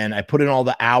 And I put in all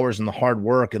the hours and the hard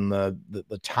work and the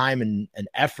time and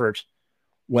effort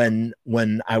when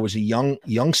I was a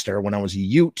youngster, when I was a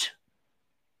Ute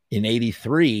in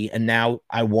 83. And now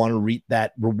I want to reap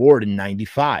that reward in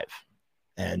 95.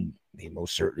 And him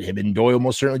and Doyle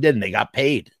most certainly did. And they got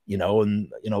paid, you know,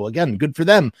 and, you know, again, good for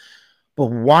them. But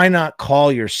why not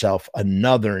call yourself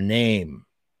another name?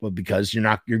 Well, because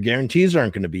your guarantees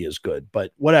aren't going to be as good,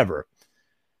 but whatever.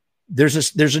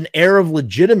 There's an air of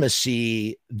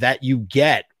legitimacy that you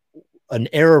get, an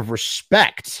air of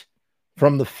respect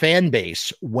from the fan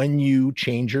base when you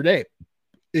change your name.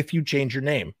 If you change your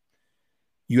name,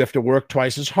 you have to work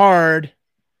twice as hard,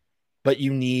 but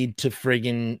you need to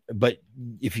but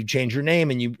if you change your name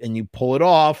and you pull it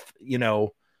off, you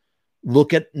know,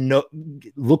 look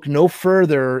no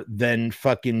further than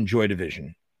fucking Joy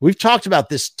Division. We've talked about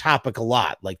this topic a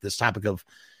lot, like this topic of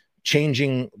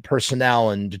changing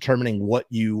personnel and determining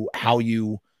how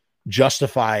you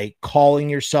justify calling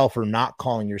yourself or not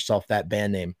calling yourself that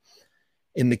band name.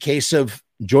 In the case of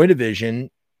Joy Division,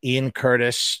 Ian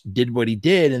Curtis did what he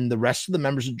did, and the rest of the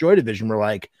members of Joy Division were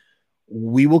like,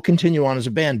 we will continue on as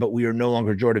a band, but we are no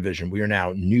longer Joy Division. We are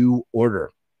now New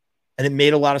Order. And it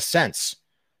made a lot of sense.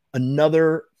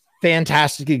 Another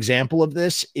fantastic example of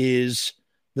this is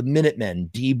the Minutemen,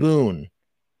 D. Boone,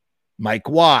 Mike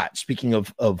Watt. Speaking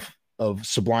of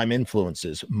Sublime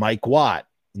influences, Mike Watt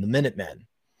and the Minutemen.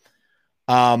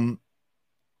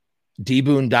 D.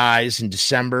 Boone dies in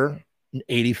December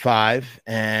 85,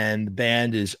 and the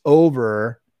band is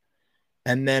over.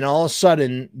 And then all of a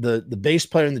sudden, the bass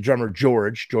player and the drummer,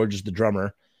 George is the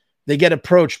drummer, they get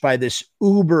approached by this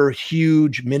uber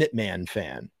huge Minuteman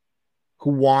fan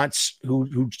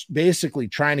who's basically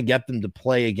trying to get them to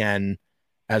play again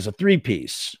as a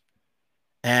three-piece.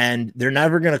 And they're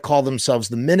never going to call themselves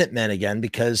the Minutemen again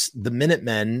because the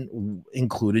Minutemen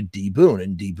included D. Boone,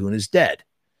 and D. Boone is dead.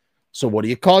 So what do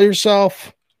you call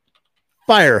yourself?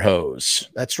 Firehose.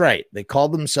 That's right. They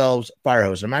called themselves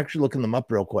Firehose. I'm actually looking them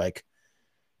up real quick.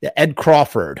 Yeah, Ed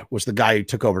Crawford was the guy who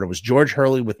took over. It was George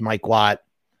Hurley with Mike Watt.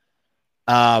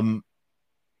 It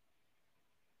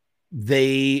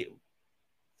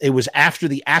was after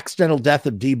the accidental death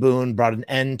of D. Boone brought an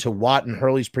end to Watt and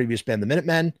Hurley's previous band, the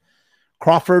Minutemen.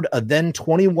 Crawford, a then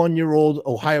 21-year-old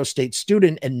Ohio State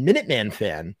student and Minuteman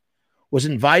fan, was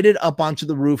invited up onto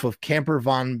the roof of Camper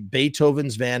von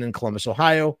Beethoven's van in Columbus,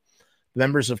 Ohio. The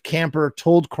members of Camper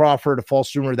told Crawford a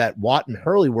false rumor that Watt and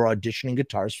Hurley were auditioning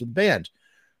guitars for the band.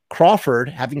 Crawford,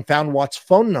 having found Watt's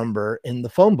phone number in the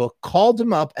phone book, called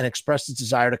him up and expressed his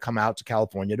desire to come out to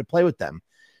California to play with them.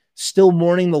 Still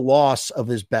mourning the loss of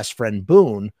his best friend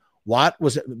Boone,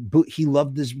 he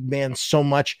loved this man so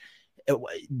much.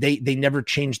 They never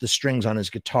changed the strings on his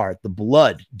guitar. The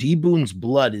blood, D. Boone's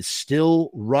blood, is still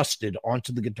rusted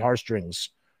onto the guitar strings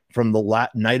from the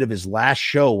night of his last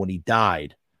show when he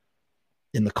died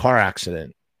in the car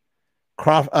accident.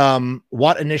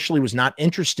 Watt initially was not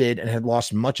interested and had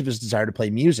lost much of his desire to play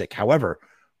music. However,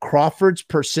 Crawford's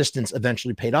persistence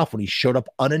eventually paid off when he showed up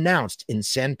unannounced in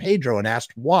San Pedro and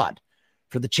asked Watt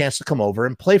for the chance to come over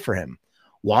and play for him.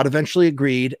 Watt eventually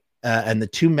agreed, and the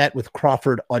two met with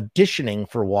Crawford auditioning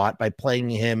for Watt by playing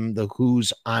him The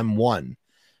Who's I'm One,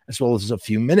 as well as a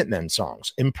few Minutemen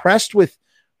songs. Impressed with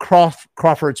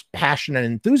Crawford's passion and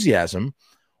enthusiasm,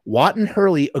 Watt and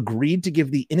Hurley agreed to give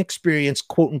the inexperienced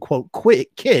quote-unquote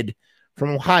kid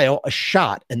from Ohio a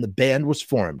shot, and the band was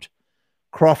formed.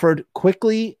 Crawford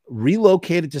quickly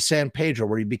relocated to San Pedro,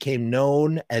 where he became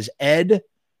known as Ed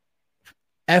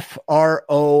from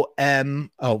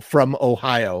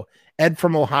Ohio,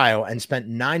 and spent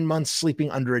 9 months sleeping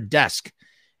under a desk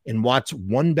in Watt's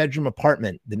one-bedroom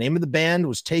apartment. The name of the band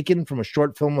was taken from a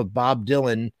short film of Bob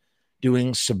Dylan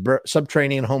doing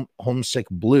Subterranean Homesick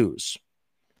Blues.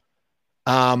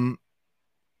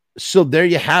 So there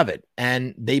you have it.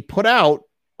 And they put out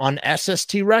on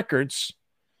SST Records,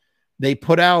 they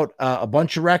put out a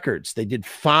bunch of records. They did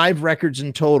 5 records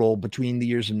in total between the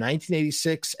years of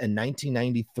 1986 and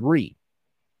 1993.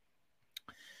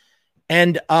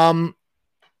 And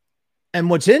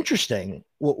what's interesting,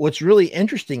 what's really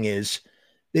interesting is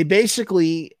they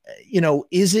basically,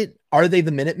 are they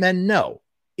the Minutemen? No.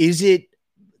 Does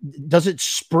it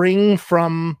spring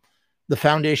from the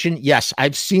foundation? Yes.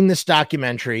 I've seen this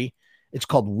documentary. It's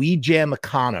called We Jam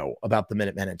Econo about the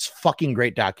Minutemen. It's fucking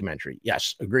great documentary.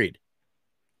 Yes. Agreed.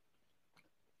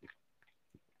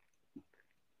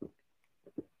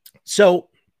 So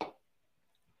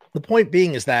the point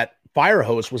being is that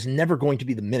Firehose was never going to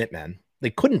be the Minutemen.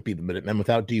 They couldn't be the Minutemen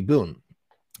without D. Boone.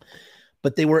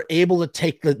 But they were able to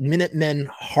take the Minutemen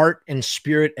heart and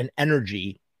spirit and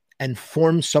energy and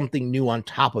form something new on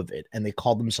top of it. And they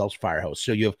called themselves Firehose.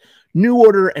 So you have New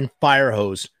Order and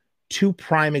Firehose, 2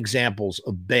 prime examples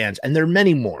of bands. And there are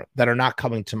many more that are not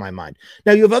coming to my mind.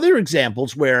 Now you have other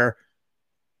examples where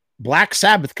Black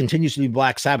Sabbath continues to be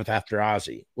Black Sabbath after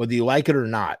Ozzy, whether you like it or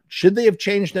not. Should they have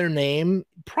changed their name?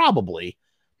 Probably,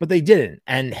 but they didn't.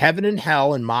 And Heaven and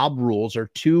Hell and Mob Rules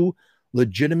are 2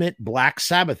 legitimate Black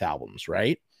Sabbath albums,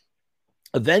 right?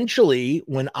 Eventually,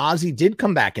 when Ozzy did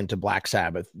come back into Black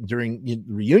Sabbath during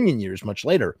reunion years much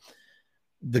later,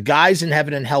 the guys in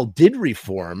Heaven and Hell did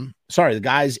reform. Sorry, the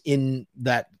guys in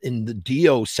the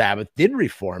Dio Sabbath did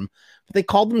reform, but they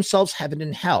called themselves Heaven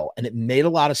and Hell, and it made a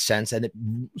lot of sense, and it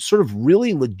sort of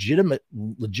really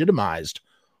legitimized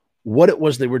what it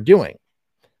was they were doing.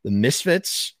 The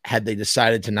Misfits, had they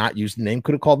decided to not use the name,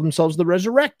 could have called themselves the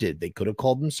Resurrected. They could have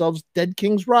called themselves Dead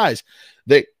Kings Rise.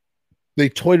 They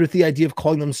toyed with the idea of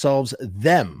calling themselves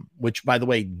Them, which, by the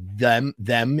way, them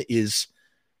is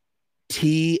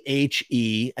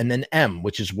THE and then M,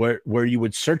 which is where you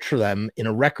would search for them in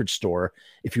a record store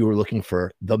if you were looking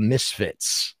for the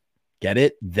Misfits. Get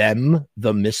it? Them,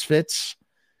 the Misfits.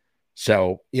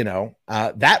 So,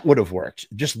 that would have worked.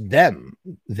 Just them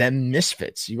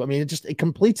Misfits. It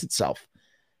completes itself.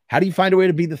 How do you find a way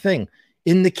to be the thing?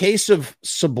 In the case of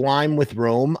Sublime with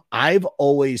Rome, I've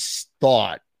always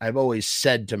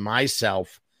said to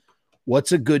myself,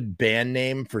 what's a good band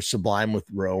name for Sublime with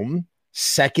Rome?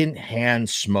 Secondhand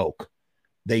Smoke.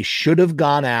 They should have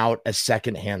gone out as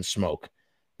Secondhand Smoke.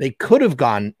 They could have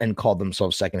gone and called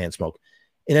themselves Secondhand Smoke.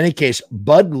 In any case,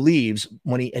 Bud leaves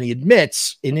he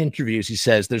admits in interviews, he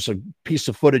says there's a piece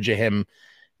of footage of him.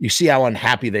 You see how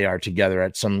unhappy they are together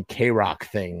at some K-Rock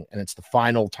thing. And it's the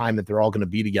final time that they're all going to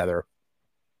be together.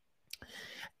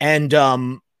 And,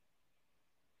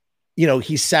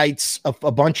 he cites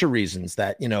a bunch of reasons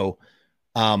that,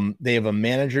 they have a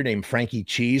manager named Frankie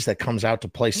Cheese that comes out to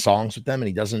play songs with them. And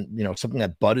he doesn't, something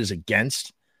that Bud is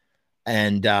against.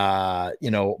 And,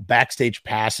 backstage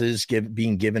passes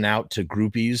being given out to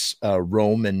groupies,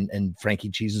 Rome and Frankie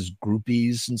Cheese's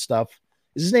groupies and stuff.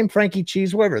 Is his name Frankie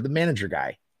Cheese? Whatever, the manager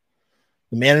guy,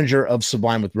 the manager of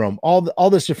Sublime with Rome, all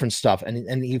this different stuff.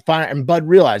 And Bud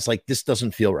realized, like, this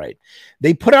doesn't feel right.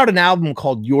 They put out an album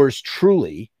called Yours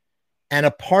Truly. And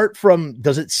apart from,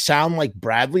 does it sound like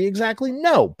Bradley exactly?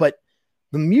 No, but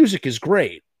the music is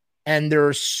great. And there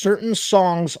are certain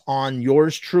songs on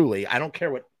Yours Truly. I don't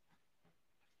care what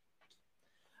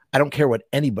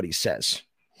anybody says.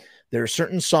 There are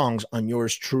certain songs on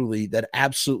Yours Truly that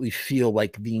absolutely feel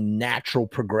like the natural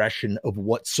progression of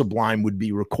what Sublime would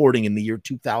be recording in the year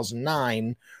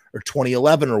 2009 or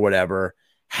 2011 or whatever,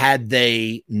 had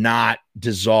they not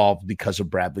dissolved because of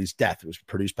Bradley's death. It was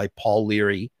produced by Paul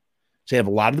Leary. So you have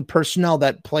a lot of the personnel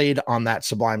that played on that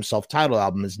Sublime self-titled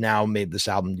album has now made this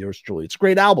album Yours Truly. It's a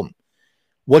great album.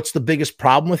 What's the biggest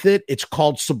problem with it? It's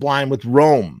called Sublime with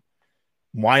Rome.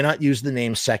 Why not use the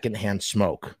name Secondhand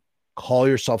Smoke? Call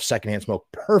yourself Secondhand Smoke.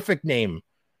 Perfect name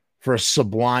for a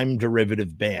Sublime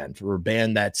derivative band, for a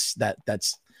band that's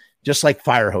just like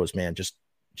Firehose, man.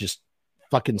 Just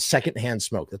fucking Secondhand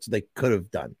Smoke. That's what they could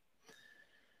have done.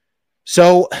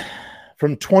 So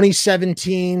from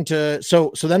 2017 then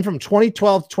from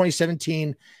 2012 to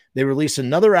 2017, they released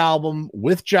another album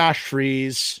with Josh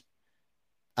Freese.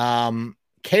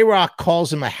 K-Rock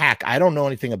calls him a hack. I don't know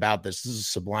anything about this. This is a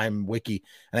Sublime wiki.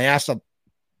 And I asked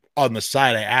on the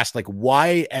side, like,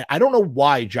 why? I don't know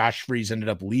why Josh Freese ended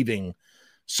up leaving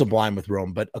Sublime with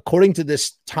Rome, but according to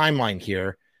this timeline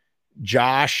here,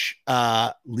 Josh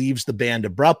leaves the band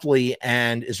abruptly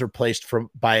and is replaced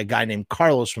by a guy named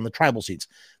Carlos from the Tribal Seeds.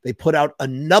 They put out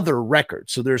another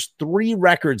record. So there's 3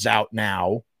 records out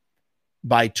now.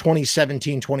 By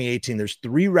 2017, 2018, there's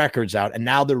 3 records out, and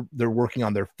now they're working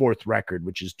on their 4th record,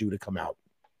 which is due to come out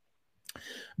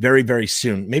very, very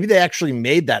soon. Maybe they actually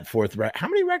made that 4th record. How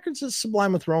many records has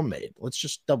Sublime with Rome made? Let's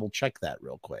just double check that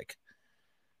real quick.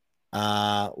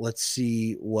 Let's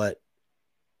see what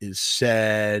is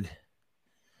said.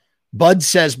 Bud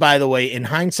says, by the way, in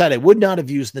hindsight, I would not have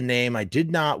used the name. I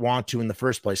did not want to in the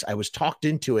first place. I was talked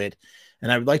into it,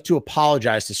 and I would like to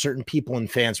apologize to certain people and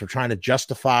fans for trying to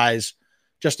justify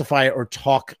it or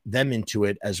talk them into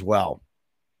it as well.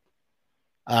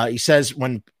 He says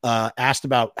when asked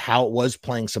about how it was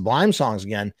playing Sublime songs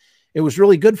again, it was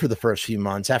really good for the first few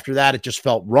months. After that, it just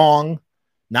felt wrong,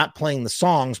 not playing the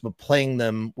songs, but playing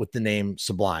them with the name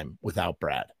Sublime without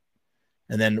Brad.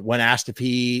 And then when asked if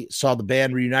he saw the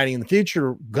band reuniting in the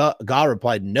future, Gaugh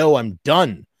replied, no, I'm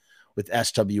done with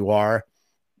SWR.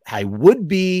 I would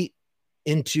be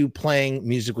into playing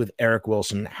music with Eric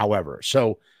Wilson, however.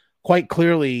 So quite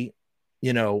clearly,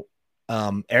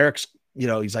 Eric's,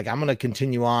 he's like, I'm going to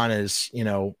continue on as,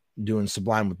 doing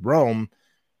Sublime with Rome.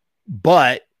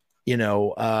 But,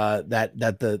 that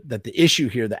the issue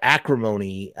here, the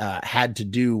acrimony had to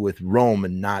do with Rome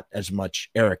and not as much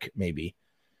Eric, maybe.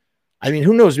 I mean,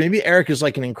 who knows? Maybe Eric is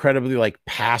like an incredibly like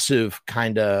passive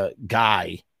kind of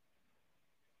guy,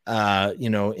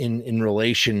 in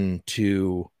relation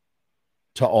to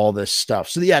all this stuff.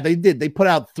 So yeah, they put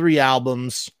out 3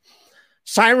 albums.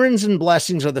 Sirens and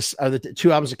Blessings are the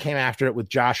 2 albums that came after it with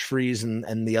Josh Freese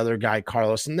and the other guy,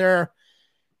 Carlos. And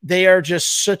they are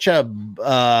just such a,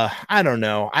 I don't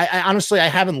know. I honestly, I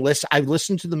haven't listened. I've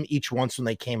listened to them each once when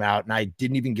they came out, and I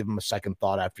didn't even give them a second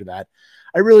thought after that.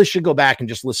 I really should go back and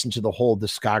just listen to the whole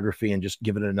discography and just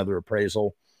give it another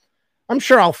appraisal. I'm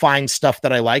sure I'll find stuff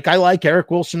that I like. I like Eric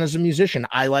Wilson as a musician.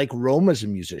 I like Rome as a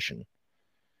musician.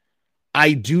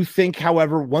 I do think,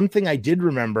 however, one thing I did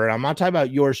remember, and I'm not talking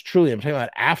about Yours Truly, I'm talking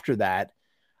about after that,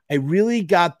 I really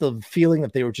got the feeling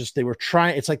that they were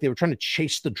trying, it's like they were trying to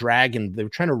chase the dragon. They were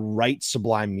trying to write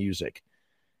Sublime music.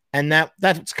 And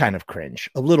that's kind of cringe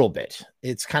a little bit.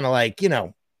 It's kind of like, you're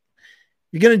going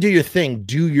to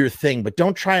do your thing, but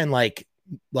don't try and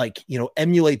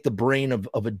emulate the brain of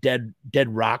a dead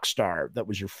rock star that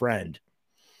was your friend.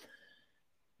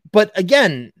 But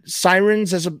again,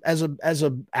 Sirens as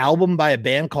a album by a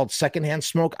band called Secondhand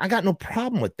Smoke, I got no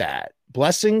problem with that.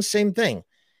 Blessings, same thing.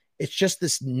 It's just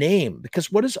this name,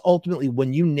 because what is ultimately,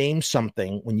 when you name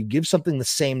something, when you give something the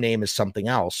same name as something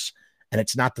else, and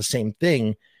it's not the same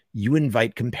thing, you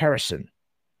invite comparison.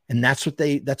 And that's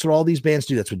what all these bands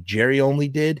do. That's what Jerry Only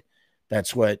did.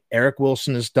 That's what Eric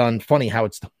Wilson has done. Funny how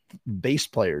it's the bass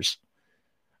players.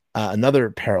 Another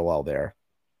parallel there.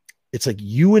 It's like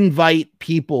you invite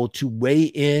people to weigh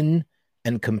in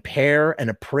and compare and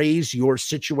appraise your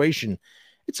situation.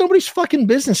 It's nobody's fucking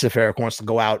business if Eric wants to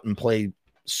go out and play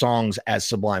songs as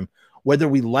Sublime, whether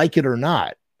we like it or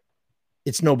not.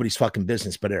 It's nobody's fucking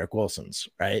business but Eric Wilson's,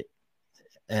 right?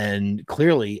 And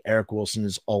clearly Eric Wilson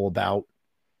is all about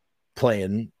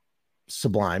playing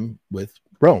Sublime with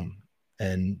Rome,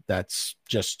 and that's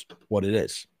just what it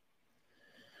is.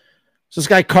 So this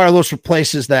guy Carlos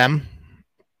replaces them,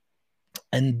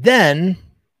 and then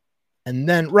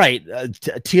right,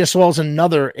 TSOL is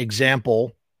another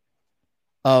example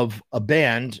of a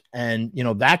band, and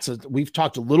we've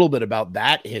talked a little bit about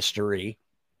that history,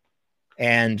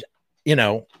 and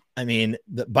I mean,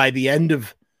 by the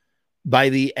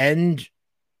end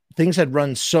things had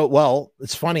run so well.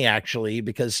 It's funny actually,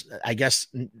 because I guess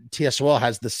TSOL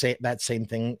has that same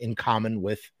thing in common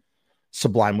with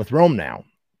Sublime with Rome now,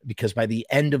 because by the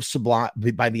end of TSOL,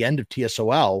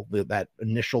 that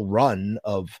initial run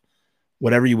of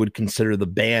whatever you would consider the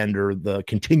band or the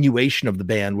continuation of the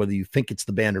band, whether you think it's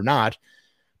the band or not,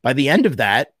 by the end of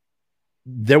that,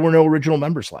 there were no original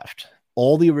members left.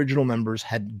 All the original members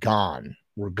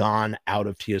were gone out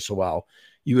of TSOL.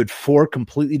 You had 4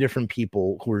 completely different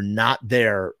people who were not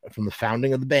there from the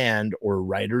founding of the band or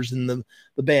writers in the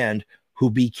band who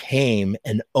became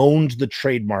and owned the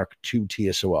trademark to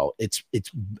TSOL. It's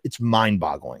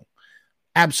mind-boggling,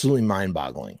 absolutely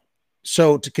mind-boggling.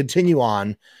 So to continue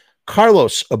on,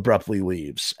 Carlos abruptly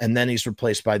leaves, and then he's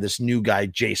replaced by this new guy,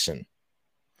 Jason.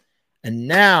 And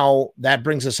now that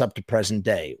brings us up to present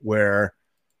day, where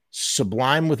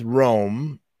Sublime with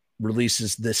Rome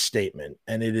releases this statement,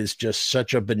 and it is just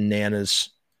such a bananas.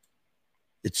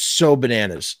 It's so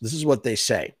bananas. This is what they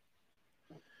say.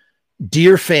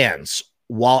 Dear fans,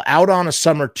 while out on a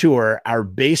summer tour, our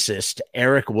bassist,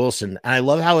 Eric Wilson, and I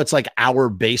love how it's like our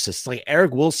bassist. It's like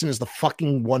Eric Wilson is the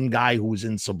fucking one guy who was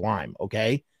in Sublime,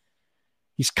 okay?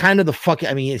 He's kind of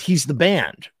he's the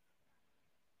band.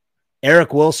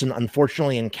 Eric Wilson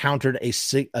unfortunately encountered a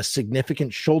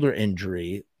significant shoulder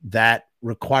injury that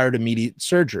required immediate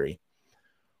surgery.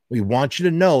 We want you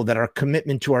to know that our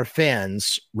commitment to our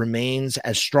fans remains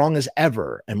as strong as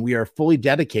ever, and we are fully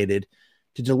dedicated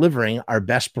to delivering our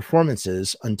best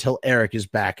performances until Eric is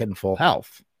back in full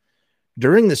health.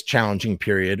 During this challenging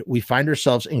period, we find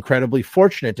ourselves incredibly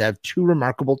fortunate to have 2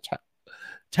 remarkable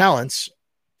talents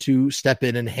to step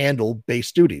in and handle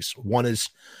bass duties. One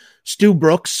is Stu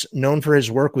Brooks, known for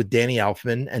his work with Danny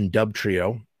Elfman and Dub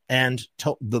Trio, and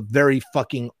the very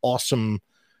fucking awesome,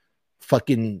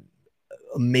 fucking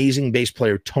amazing bass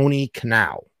player, Tony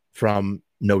Kanal from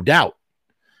No Doubt.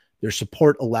 Their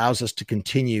support allows us to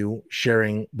continue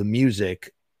sharing the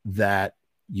music that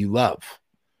you love.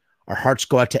 Our hearts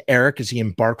go out to Eric as he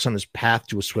embarks on his path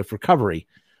to a swift recovery.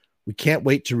 We can't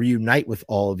wait to reunite with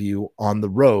all of you on the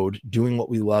road, doing what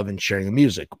we love and sharing the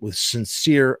music. With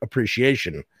sincere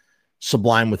appreciation,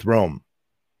 Sublime with Rome.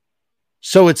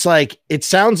 So it's like, it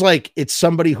sounds like it's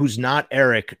somebody who's not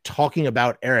Eric talking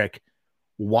about Eric.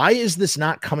 Why is this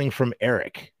not coming from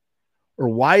Eric? Or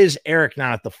why is Eric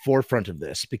not at the forefront of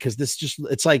this? Because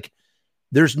it's like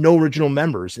there's no original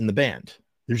members in the band.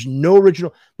 There's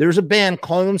a band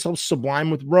calling themselves Sublime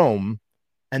with Rome,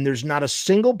 and there's not a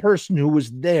single person who was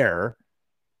there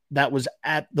that was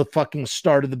at the fucking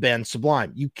start of the band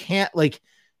Sublime. You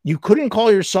couldn't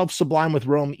call yourself Sublime with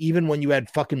Rome even when you had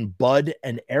fucking Bud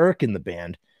and Eric in the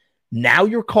band. Now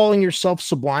you're calling yourself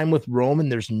Sublime with Rome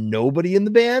and there's nobody in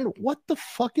the band? What the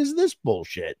fuck is this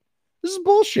bullshit? This is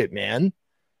bullshit, man.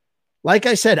 Like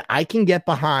I said, I can get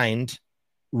behind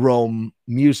Rome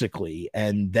musically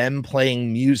and them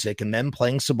playing music and them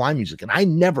playing Sublime music. And I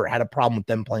never had a problem with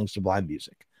them playing Sublime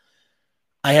music.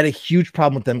 I had a huge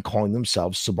problem with them calling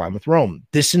themselves Sublime with Rome.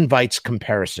 This invites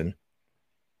comparison.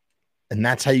 And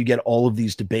that's how you get all of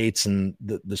these debates and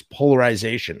this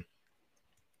polarization.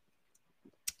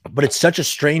 But it's such a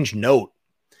strange note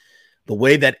the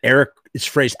way that Eric is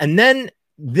phrased. And then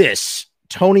this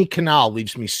Tony Kanal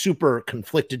leaves me super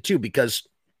conflicted too, because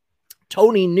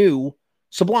Tony knew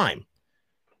Sublime.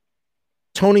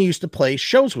 Tony used to play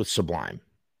shows with Sublime,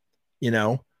 you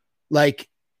know, like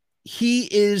he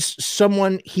is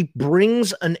someone, he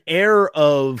brings an air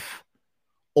of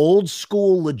old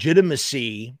school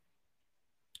legitimacy.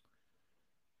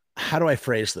 How do I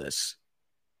phrase this?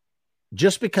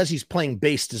 Just because he's playing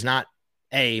bass does not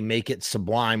make it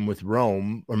Sublime with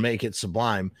Rome or make it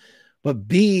Sublime, but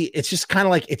B, it's just kind of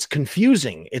like, it's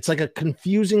confusing. It's like a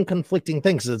confusing, conflicting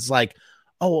thing. So it's like,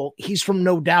 oh, he's from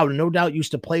No Doubt, and No Doubt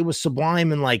used to play with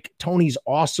Sublime, and like Tony's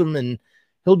awesome and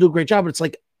he'll do a great job. But it's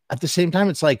like, at the same time,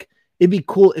 it's like, it'd be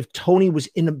cool if Tony was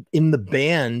in the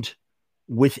band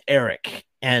with Eric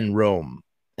and Rome,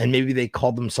 and maybe they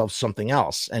called themselves something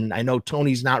else. And I know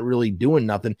Tony's not really doing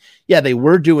nothing. Yeah, they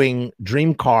were doing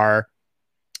Dream Car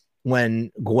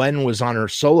when Gwen was on her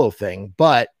solo thing,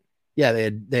 but yeah, they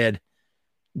had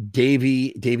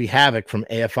Davey Havoc from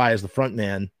AFI as the front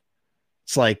man.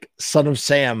 It's like Son of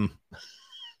Sam,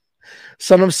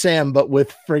 but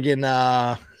with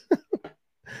friggin'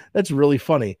 that's really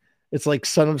funny. It's like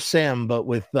Son of Sam, but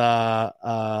with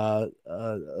No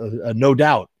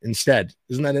Doubt instead.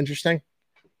 Isn't that interesting?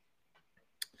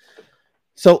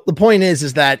 So the point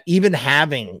is that even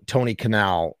having Tony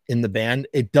Kanal in the band,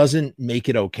 it doesn't make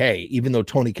it okay, even though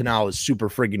Tony Kanal is super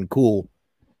friggin' cool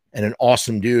and an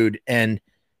awesome dude. And,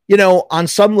 you know, on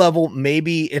some level,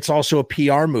 maybe it's also a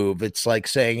PR move. It's like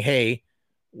saying, hey,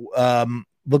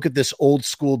 look at this old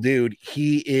school dude.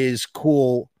 He is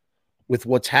cool with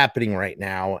what's happening right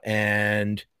now.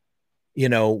 And, you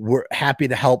know, we're happy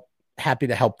to help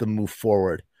them move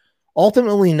forward.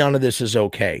 Ultimately, none of this is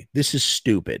okay. This is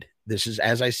stupid. This is,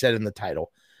 as I said in the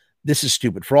title, this is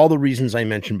stupid for all the reasons I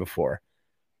mentioned before.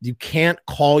 You can't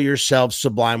call yourself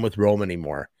Sublime with Rome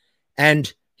anymore.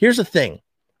 And here's the thing.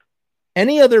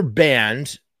 Any other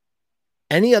band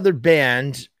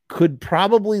could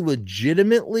probably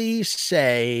legitimately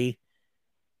say,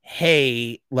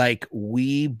 hey, like,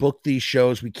 we book these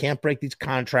shows, we can't break these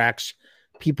contracts,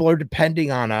 people are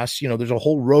depending on us, you know, there's a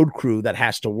whole road crew that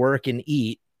has to work and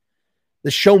eat,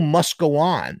 the show must go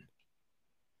on.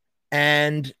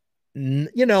 And,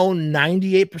 you know,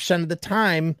 98% of the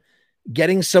time,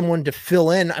 getting someone to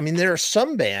fill in, I mean, there are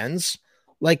some bands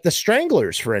like the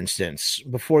Stranglers, for instance,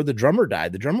 before the drummer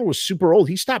died. The drummer was super old.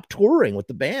 He stopped touring with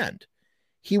the band.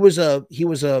 He was a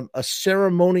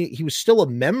ceremony. He was still a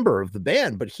member of the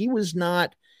band, but he was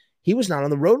not on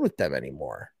the road with them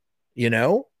anymore, you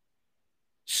know?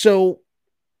 So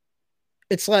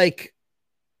it's like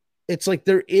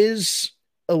there is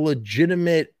a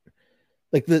legitimate,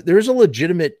 like there's a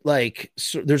legitimate, like,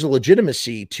 so there's a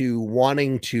legitimacy to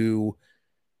wanting to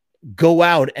go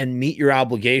out and meet your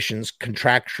obligations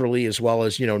contractually, as well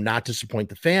as, you know, not disappoint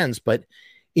the fans. But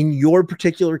in your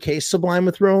particular case, Sublime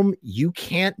with Rome, you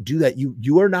can't do that.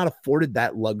 You are not afforded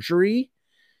that luxury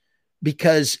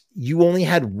because you only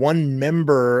had one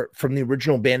member from the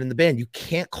original band in the band. You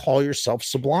can't call yourself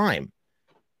Sublime.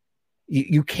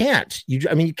 You can't.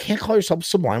 You can't call yourself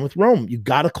Sublime with Rome. You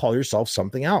got to call yourself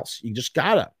something else. You just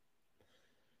gotta.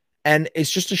 And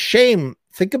it's just a shame.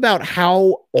 Think about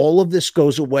how all of this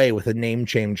goes away with a name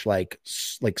change like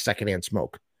Secondhand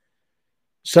Smoke.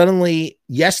 Suddenly,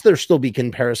 yes, there'll still be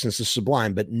comparisons to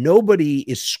Sublime, but nobody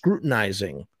is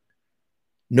scrutinizing.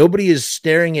 Nobody is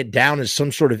staring it down as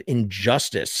some sort of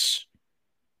injustice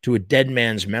to a dead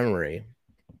man's memory.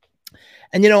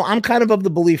 And, you know, I'm kind of the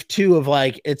belief too of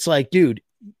like, it's like, dude,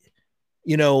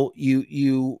 you know,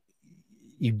 you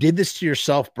did this to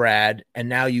yourself, Brad, and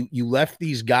now you left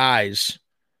these guys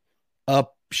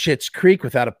up Schitt's Creek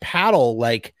without a paddle.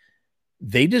 Like,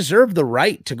 they deserve the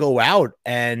right to go out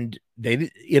and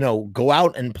go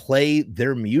out and play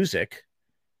their music,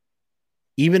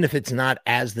 even if it's not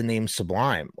as the name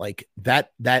Sublime. Like that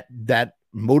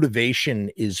motivation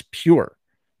is pure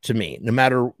to me, no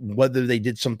matter whether they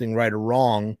did something right or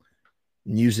wrong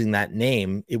using that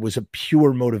name. It was a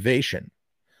pure motivation.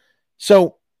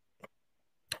 So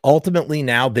ultimately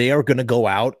now they are going to go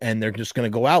out and they're just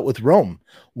going to go out with Rome.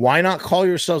 Why not call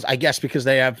yourselves? I guess because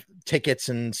they have tickets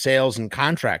and sales and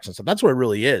contracts and stuff. That's what it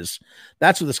really is.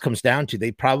 That's what this comes down to.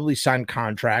 They probably signed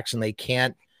contracts and they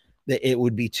can't, it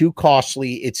would be too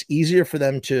costly. It's easier for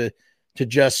them to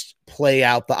just play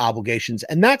out the obligations.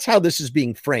 And that's how this is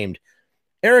being framed.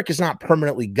 Eric is not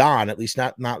permanently gone, at least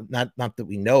not that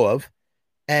we know of.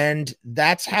 And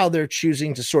that's how they're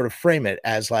choosing to sort of frame it,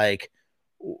 as like,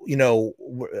 you know,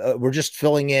 we're just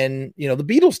filling in, you know, the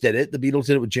Beatles did it. The Beatles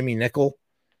did it with Jimmy Nicol.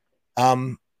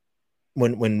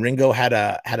 When Ringo had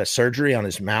a surgery on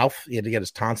his mouth, he had to get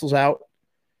his tonsils out.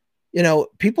 you know,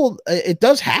 people, it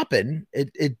does happen.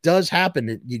 It does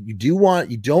happen. You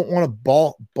don't want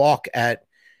to balk at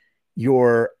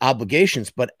your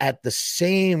obligations, but at the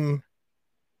same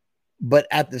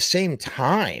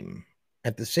time,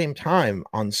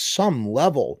 on some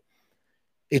level,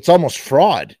 it's almost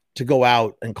fraud to go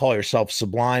out and call yourself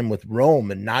Sublime with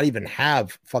Rome and not even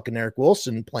have fucking Eric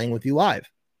Wilson playing with you live.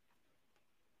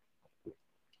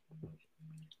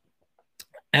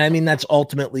 And I mean, that's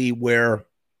ultimately where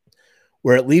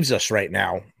it leaves us right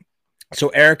now. So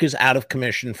Eric is out of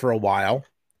commission for a while.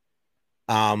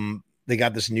 They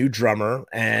got this new drummer,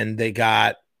 and they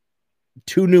got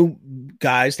 2 new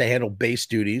guys to handle bass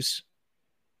duties.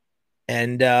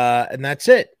 And that's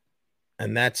it.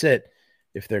 And that's it.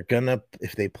 If they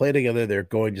play together, they're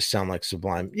going to sound like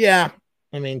Sublime. Yeah.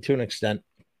 I mean, to an extent,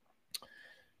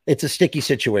 it's a sticky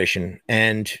situation.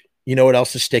 And you know what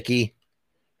else is sticky?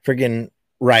 Friggin'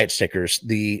 Riot Stickers,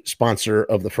 the sponsor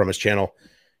of the Frumess channel.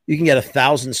 You can get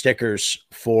 1,000 stickers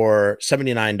for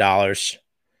 $79.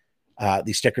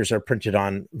 These stickers are printed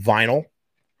on vinyl,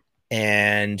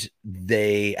 and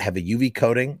they have a UV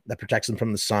coating that protects them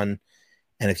from the sun.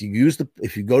 And if you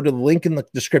go to the link in the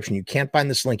description, you can't find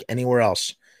this link anywhere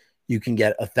else. You can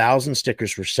get 1,000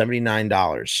 stickers for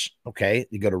 $79. Okay.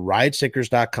 You go to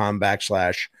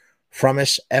riotstickers.com/Frumess,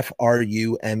 FRUMESS.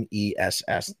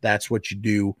 That's what you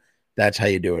do. That's how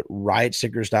you do it.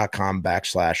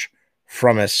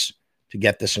 riotstickers.com/Frumess to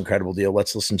get this incredible deal.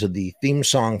 Let's listen to the theme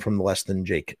song from the Less Than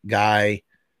Jake guy,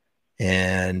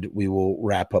 and we will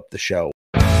wrap up the show.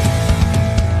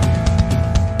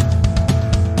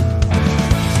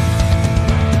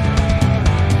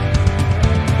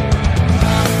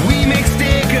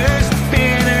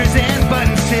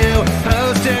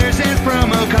 Posters and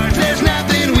promo cards, there's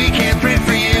nothing we can't print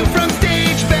for you. From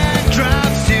stage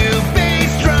backdrops to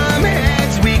bass drum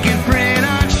heads, we can print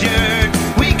on shirts,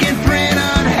 we can print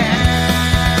on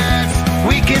hats,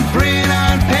 we can print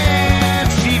on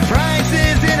pants. Cheap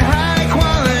prices and high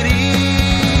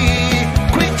quality,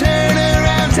 quick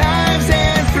turnaround times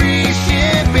and free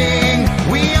shipping.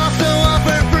 We also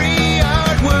offer free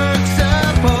artwork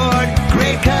support,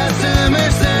 great customer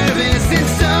service, and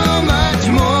so much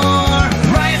more.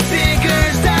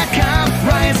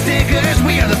 Stickers,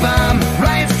 we are the bomb.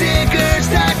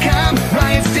 RiotStickers.com.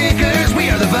 Riot Stickers, we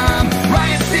are the bomb.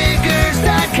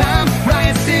 RiotStickers.com.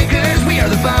 Riot Stickers, we are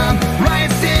the bomb.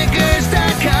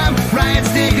 RiotStickers.com. Riot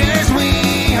Stickers,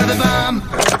 we are the bomb.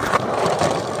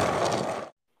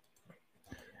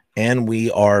 And we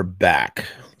are back.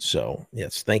 So,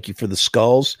 yes, thank you for the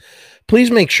skulls.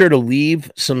 Please make sure to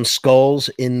leave some skulls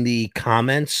in the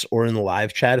comments or in the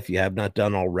live chat if you have not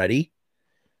done already,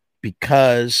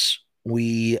 because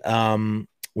we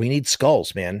need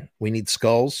skulls, man. We need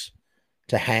skulls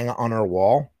to hang on our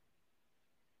wall.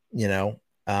 You know,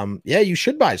 yeah, you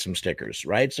should buy some stickers,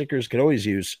 right? Stickers could always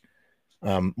use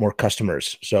more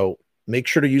customers. So make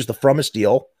sure to use the Frumess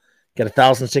deal. Get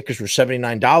 1,000 stickers for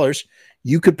 $79.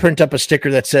 You could print up a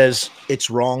sticker that says it's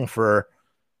wrong for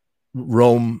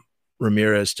Rome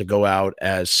Ramirez to go out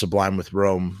as Sublime with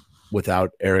Rome without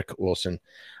Eric Wilson.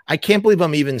 I can't believe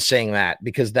I'm even saying that,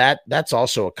 because that's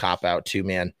also a cop out too,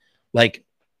 man. Like,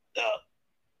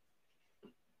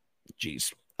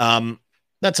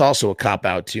 that's also a cop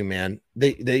out too, man.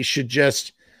 They should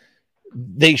just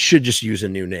use a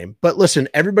new name. But listen,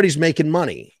 everybody's making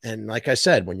money, and like I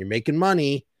said, when you're making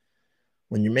money,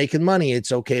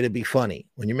 it's okay to be funny.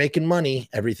 When you're making money,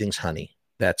 everything's honey.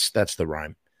 That's the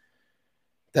rhyme.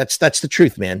 That's the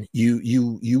truth, man.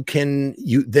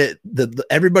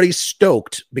 Everybody's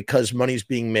stoked because money's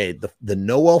being made. The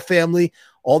Nowell family,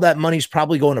 all that money's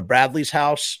probably going to Bradley's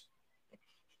house.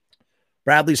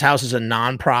 Bradley's house is a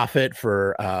nonprofit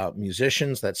for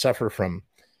musicians that suffer from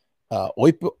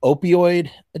opioid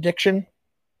addiction.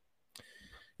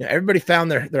 You know, everybody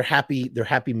found their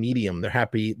happy medium,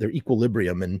 their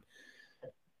equilibrium, and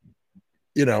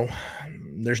you know,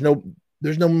 there's no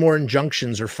more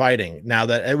injunctions or fighting now.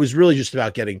 That it was really just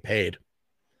about getting paid.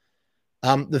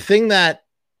 The thing that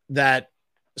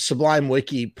Sublime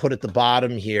Wiki put at the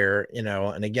bottom here, you know,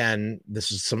 and again,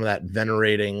 this is some of that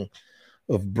venerating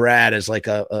of Brad as like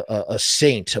a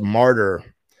saint, a martyr,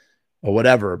 or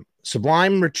whatever.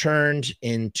 Sublime returned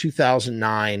in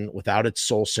 2009 without its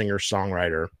soul singer,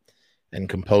 songwriter, and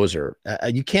composer.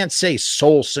 You can't say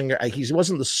soul singer. He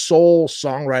wasn't the sole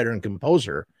songwriter and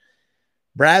composer.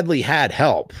 Bradley had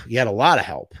help. He had a lot of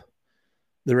help.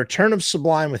 The return of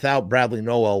Sublime without Bradley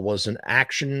Nowell was an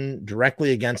action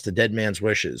directly against the dead man's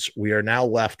wishes. We are now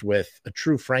left with a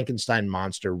true Frankenstein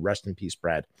monster. Rest in peace,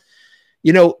 Brad.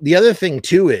 The other thing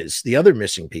too is the other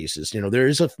missing pieces. There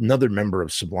is another member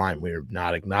of Sublime we have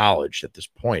not acknowledged at this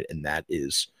point, and that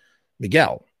is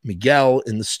Miguel. Miguel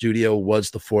in the studio was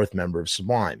the fourth member of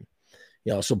Sublime. He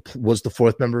also was the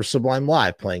fourth member of Sublime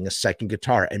Live, playing a second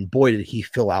guitar. And boy, did he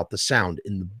fill out the sound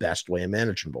in the best way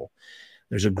imaginable.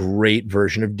 There's a great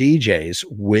version of DJs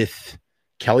with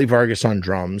Kelly Vargas on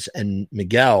drums and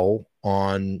Miguel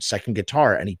on second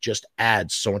guitar, and he just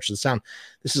adds so much to the sound.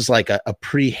 This is like a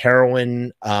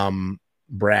pre-heroin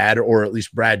Brad, or at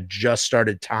least Brad just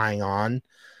started tying on.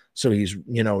 So he's,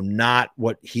 not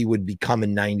what he would become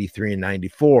in 93 and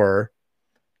 94.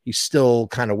 He's still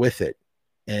kind of with it.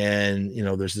 And,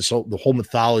 there's the whole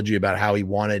mythology about how he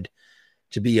wanted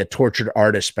to be a tortured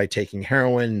artist by taking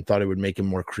heroin and thought it would make him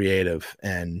more creative.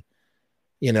 And,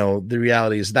 the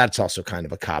reality is that's also kind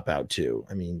of a cop out too.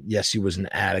 I mean, yes, he was an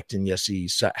addict, and yes, he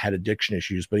had addiction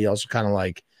issues, but he also kind of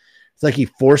it's like he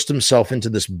forced himself into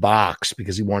this box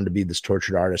because he wanted to be this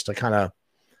tortured artist. I kind of,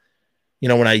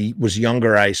 when I was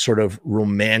younger, I sort of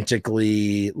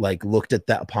romantically looked at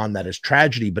upon that as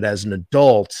tragedy, but as an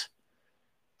adult,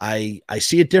 I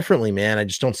see it differently, man. I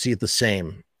just don't see it the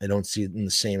same. I don't see it in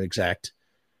the same exact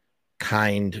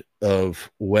kind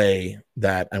of way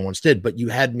that I once did. But you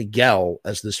had Miguel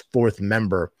as this fourth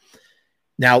member.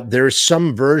 Now, there's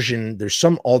some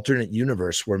alternate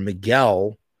universe where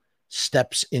Miguel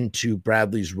steps into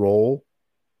Bradley's role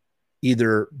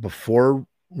either before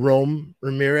Rome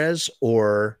Ramirez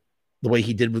or the way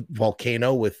he did with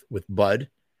Volcano with Bud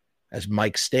as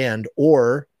Mike Stand,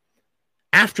 or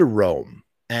after Rome.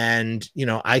 And,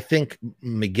 I think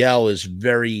Miguel is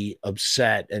very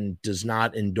upset and does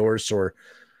not endorse or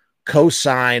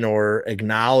co-sign or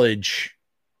acknowledge,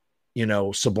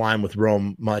 Sublime with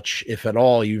Rome much, if at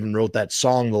all. He even wrote that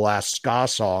song, the last ska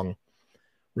song,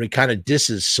 where he kind of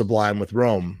disses Sublime with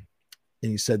Rome.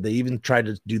 And he said they even tried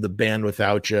to do the Band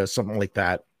Without You, something like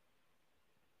that.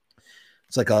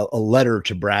 It's like a letter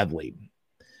to Bradley.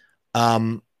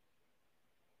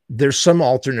 There's some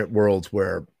alternate worlds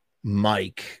where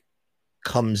Mike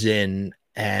comes in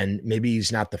and maybe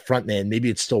he's not the front man, maybe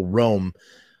it's still Rome,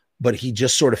 but he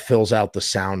just sort of fills out the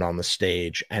sound on the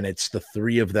stage, and it's the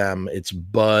three of them. It's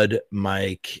Bud,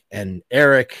 Mike, and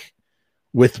Eric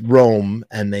with Rome,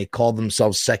 and they call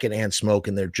themselves Secondhand Smoke,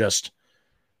 and they're just,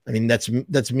 that's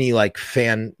me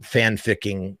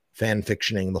fan-fictioning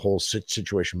the whole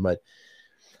situation, but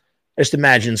just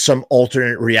imagine some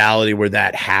alternate reality where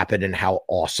that happened and how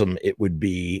awesome it would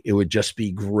be. It would just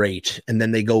be great. And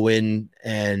then they go in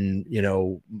and,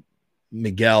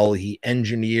 Miguel, he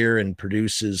engineer and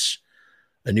produces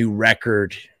a new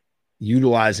record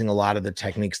utilizing a lot of the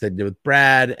techniques they did with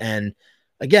Brad. And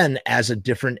again, as a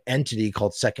different entity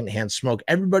called Secondhand Smoke,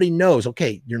 everybody knows,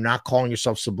 okay, you're not calling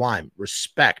yourself Sublime.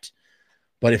 Respect.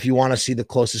 But if you want to see the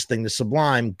closest thing to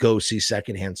Sublime, go see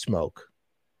Secondhand Smoke.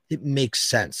 It makes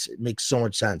sense. It makes so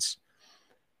much sense.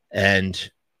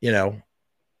 And,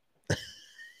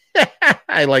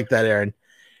 I like that, Aaron.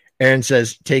 Aaron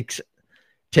says, take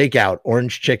out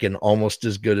orange chicken, almost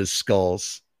as good as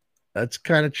Skulls. That's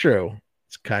kind of true.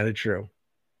 It's kind of true.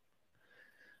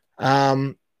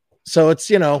 So it's,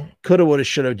 coulda, woulda,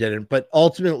 shoulda, didn't. But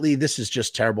ultimately, this is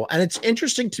just terrible. And it's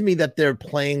interesting to me that they're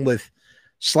playing with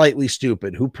Slightly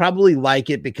Stupid, who probably like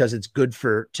it because it's good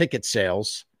for ticket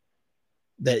sales.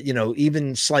 That,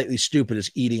 even Slightly Stupid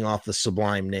is eating off the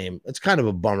Sublime name. It's kind of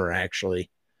a bummer, actually.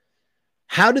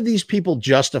 How do these people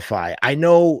justify? I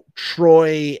know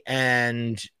Troy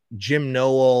and Jim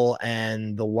Nowell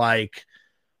and the like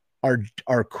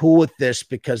are cool with this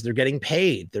because they're getting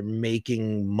paid. They're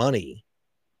making money.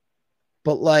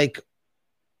 But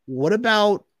what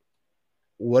about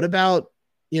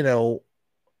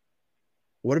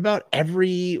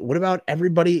everybody?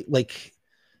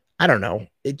 I don't know.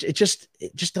 It just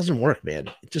doesn't work, man.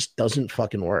 It just doesn't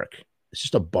fucking work. It's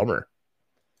just a bummer.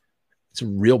 It's a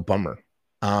real bummer.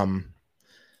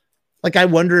 I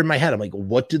wonder in my head, I'm like,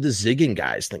 what do the Ziggin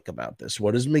guys think about this?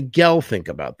 What does Miguel think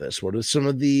about this? What do some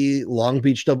of the Long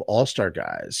Beach Dub All-Star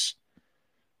guys?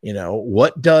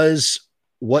 What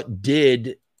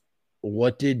did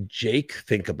Jake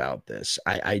think about this?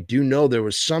 I do know there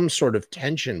was some sort of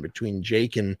tension between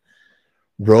Jake and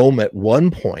Rome at one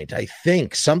point, I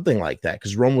think, something like that,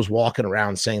 because Rome was walking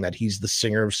around saying that he's the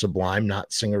singer of Sublime,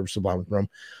 not singer of Sublime with Rome,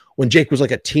 when Jake was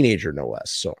like a teenager, no less.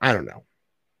 So I don't know.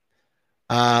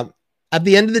 At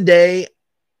the end of the day,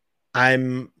 I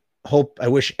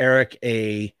wish Eric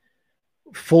a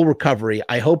full recovery.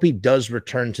 I hope he does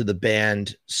return to the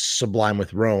band Sublime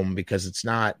with Rome, because it's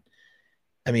not,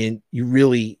 you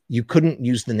couldn't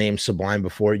use the name Sublime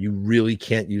before. You really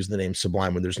can't use the name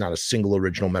Sublime when there's not a single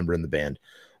original member in the band,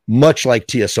 much like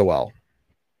TSOL.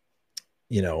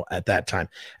 at that time.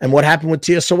 And what happened with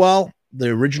TSOL? The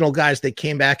original guys, they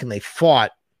came back and they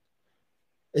fought.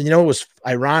 And what was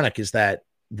ironic is that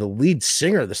the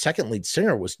second lead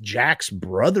singer, was Jack's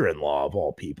brother-in-law of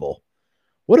all people.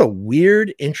 What a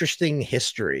weird, interesting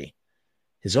history.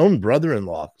 His own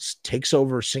brother-in-law takes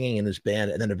over singing in his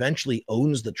band and then eventually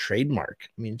owns the trademark.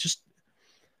 I mean, it's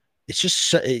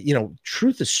just,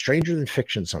 truth is stranger than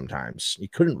fiction sometimes. You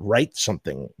couldn't write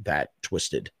something that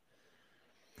twisted.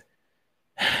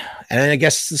 And I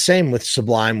guess it's the same with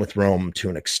Sublime, with Rome to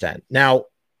an extent. Now,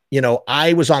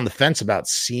 I was on the fence about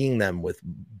seeing them with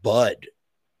Bud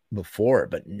before,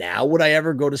 but now would I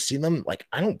ever go to see them? Like,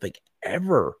 I don't think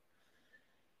ever.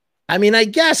 I mean, I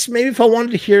guess maybe if I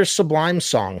wanted to hear a Sublime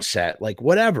song set, like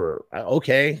whatever.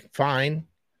 Okay, fine.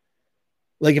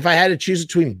 Like if I had to choose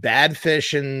between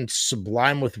Badfish and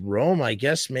Sublime with Rome, I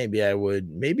guess maybe I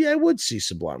would see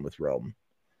Sublime with Rome.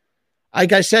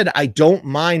 Like I said, I don't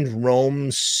mind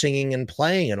Rome singing and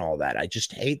playing and all that. I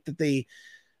just hate that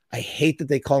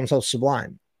they call themselves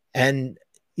Sublime. And,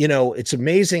 it's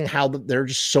amazing how there are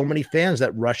just so many fans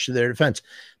that rush to their defense.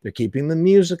 They're keeping the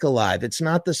music alive. It's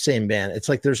not the same band. It's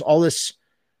like there's all this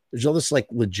like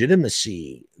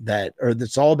legitimacy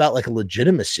that's all about like a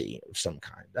legitimacy of some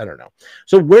kind. I don't know.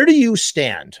 So where do you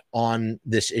stand on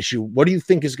this issue? What do you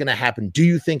think is going to happen? Do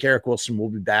you think Eric Wilson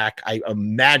will be back? I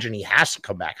imagine he has to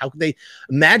come back. How could they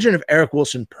imagine if Eric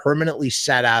Wilson permanently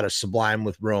sat out of Sublime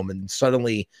with Rome and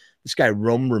suddenly this guy,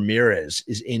 Rome Ramirez,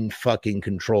 is in fucking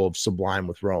control of Sublime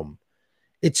with Rome?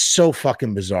 It's so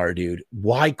fucking bizarre, dude.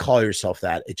 Why call yourself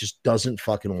that? It just doesn't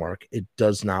fucking work. It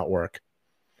does not work.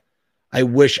 I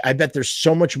bet there's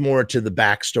so much more to the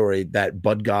backstory that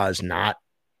Bud Gaugh is not,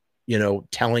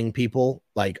 telling people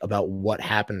like about what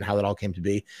happened and how that all came to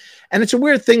be. And it's a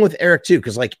weird thing with Eric too,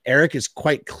 because like Eric is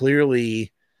quite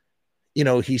clearly,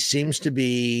 he seems to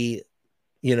be,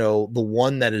 the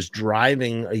one that is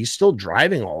driving. He's still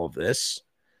driving all of this.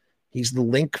 He's the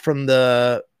link from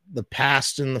the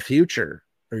past and the future,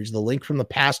 or he's the link from the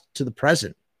past to the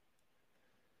present.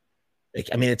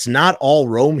 I mean, it's not all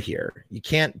Rome here. You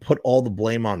can't put all the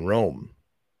blame on Rome.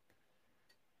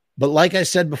 But like I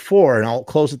said before, and I'll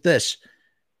close with this,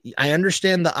 I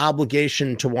understand the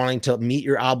obligation to wanting to meet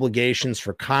your obligations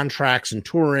for contracts and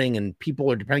touring, and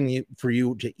people are depending for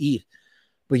you to eat.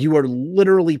 But you are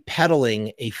literally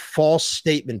peddling a false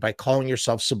statement by calling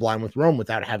yourself Sublime with Rome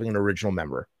without having an original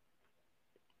member.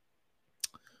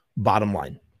 Bottom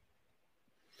line.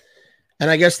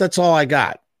 And I guess that's all I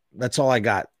got. That's all I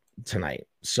got tonight.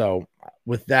 So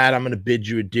with that, I'm going to bid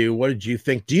you adieu. What did you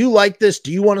think? Do you like this?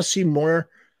 Do you want to see more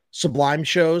Sublime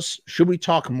shows? Should we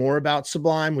talk more about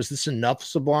Sublime? Was this enough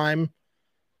Sublime?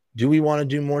 Do we want to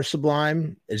do more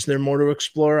Sublime? Is there more to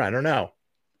explore? I don't know.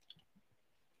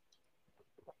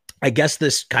 I guess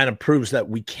this kind of proves that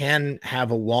we can have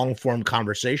a long form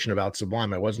conversation about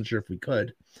Sublime. I wasn't sure if we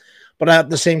could, but at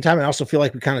the same time, I also feel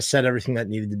like we kind of said everything that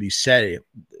needed to be said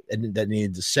and that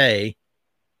needed to say.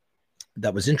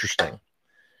 That was interesting.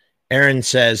 Aaron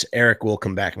says Eric will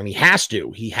come back. I mean, he has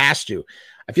to.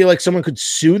 I feel like someone could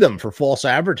sue them for false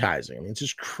advertising. I mean, it's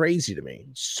just crazy to me.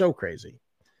 It's so crazy.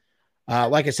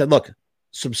 Like I said, look,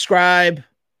 subscribe,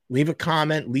 leave a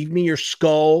comment, leave me your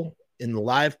skull in the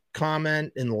live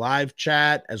comment, in the live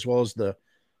chat, as well as the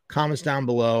comments down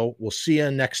below. We'll see you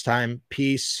next time.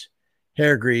 Peace,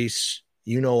 hair grease,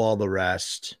 all the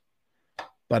rest.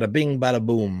 Bada bing, bada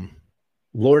boom.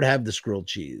 Lord have this grilled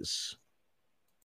cheese.